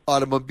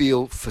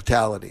automobile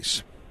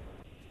fatalities?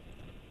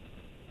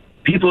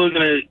 People are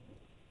going to...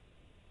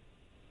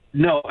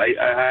 No,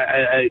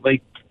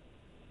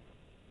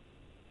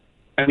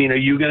 I mean, are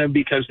you going to,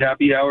 because if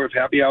happy hour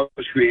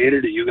was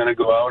created, are you going to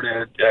go out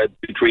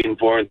at between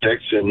 4 and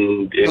 6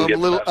 and get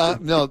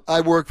no,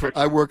 I work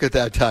at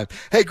that time.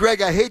 Hey,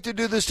 Greg, I hate to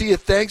do this to you.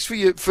 Thanks for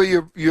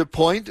your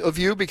point of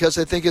view, because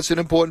I think it's an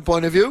important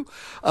point of view.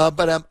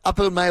 But I'm up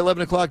in my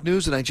 11 o'clock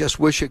news, and I just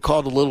wish it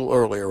called a little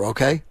earlier.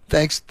 Okay,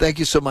 thanks. Thank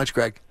you so much,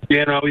 Greg.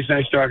 Dan, always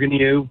nice talking to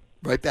you.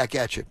 Right back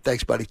at you.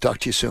 Thanks, buddy. Talk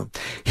to you soon.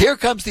 Here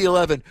comes the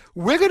 11.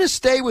 We're going to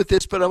stay with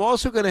this, but I'm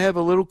also going to have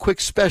a little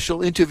quick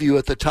special interview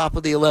at the top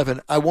of the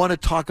 11. I want to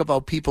talk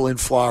about people in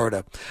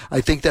Florida. I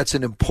think that's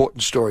an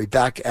important story.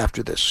 Back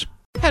after this.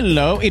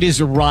 Hello, it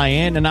is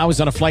Ryan, and I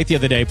was on a flight the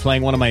other day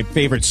playing one of my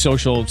favorite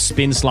social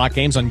spin slot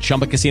games on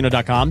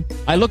ChumbaCasino.com.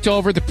 I looked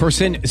over at the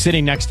person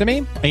sitting next to me,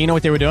 and you know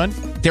what they were doing?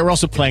 They were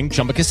also playing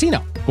Chumba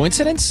Casino.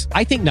 Coincidence?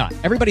 I think not.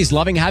 Everybody's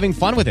loving having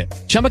fun with it.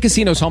 Chumba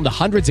Casino is home to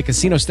hundreds of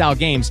casino-style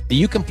games that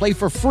you can play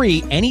for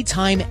free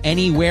anytime,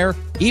 anywhere,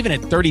 even at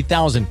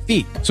 30,000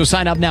 feet. So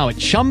sign up now at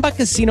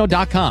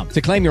ChumbaCasino.com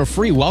to claim your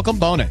free welcome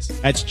bonus.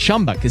 That's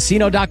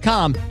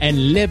ChumbaCasino.com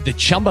and live the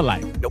Chumba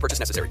life. No purchase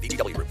necessary.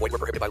 VGW. Void where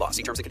prohibited by law.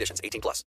 See terms and conditions. 18+.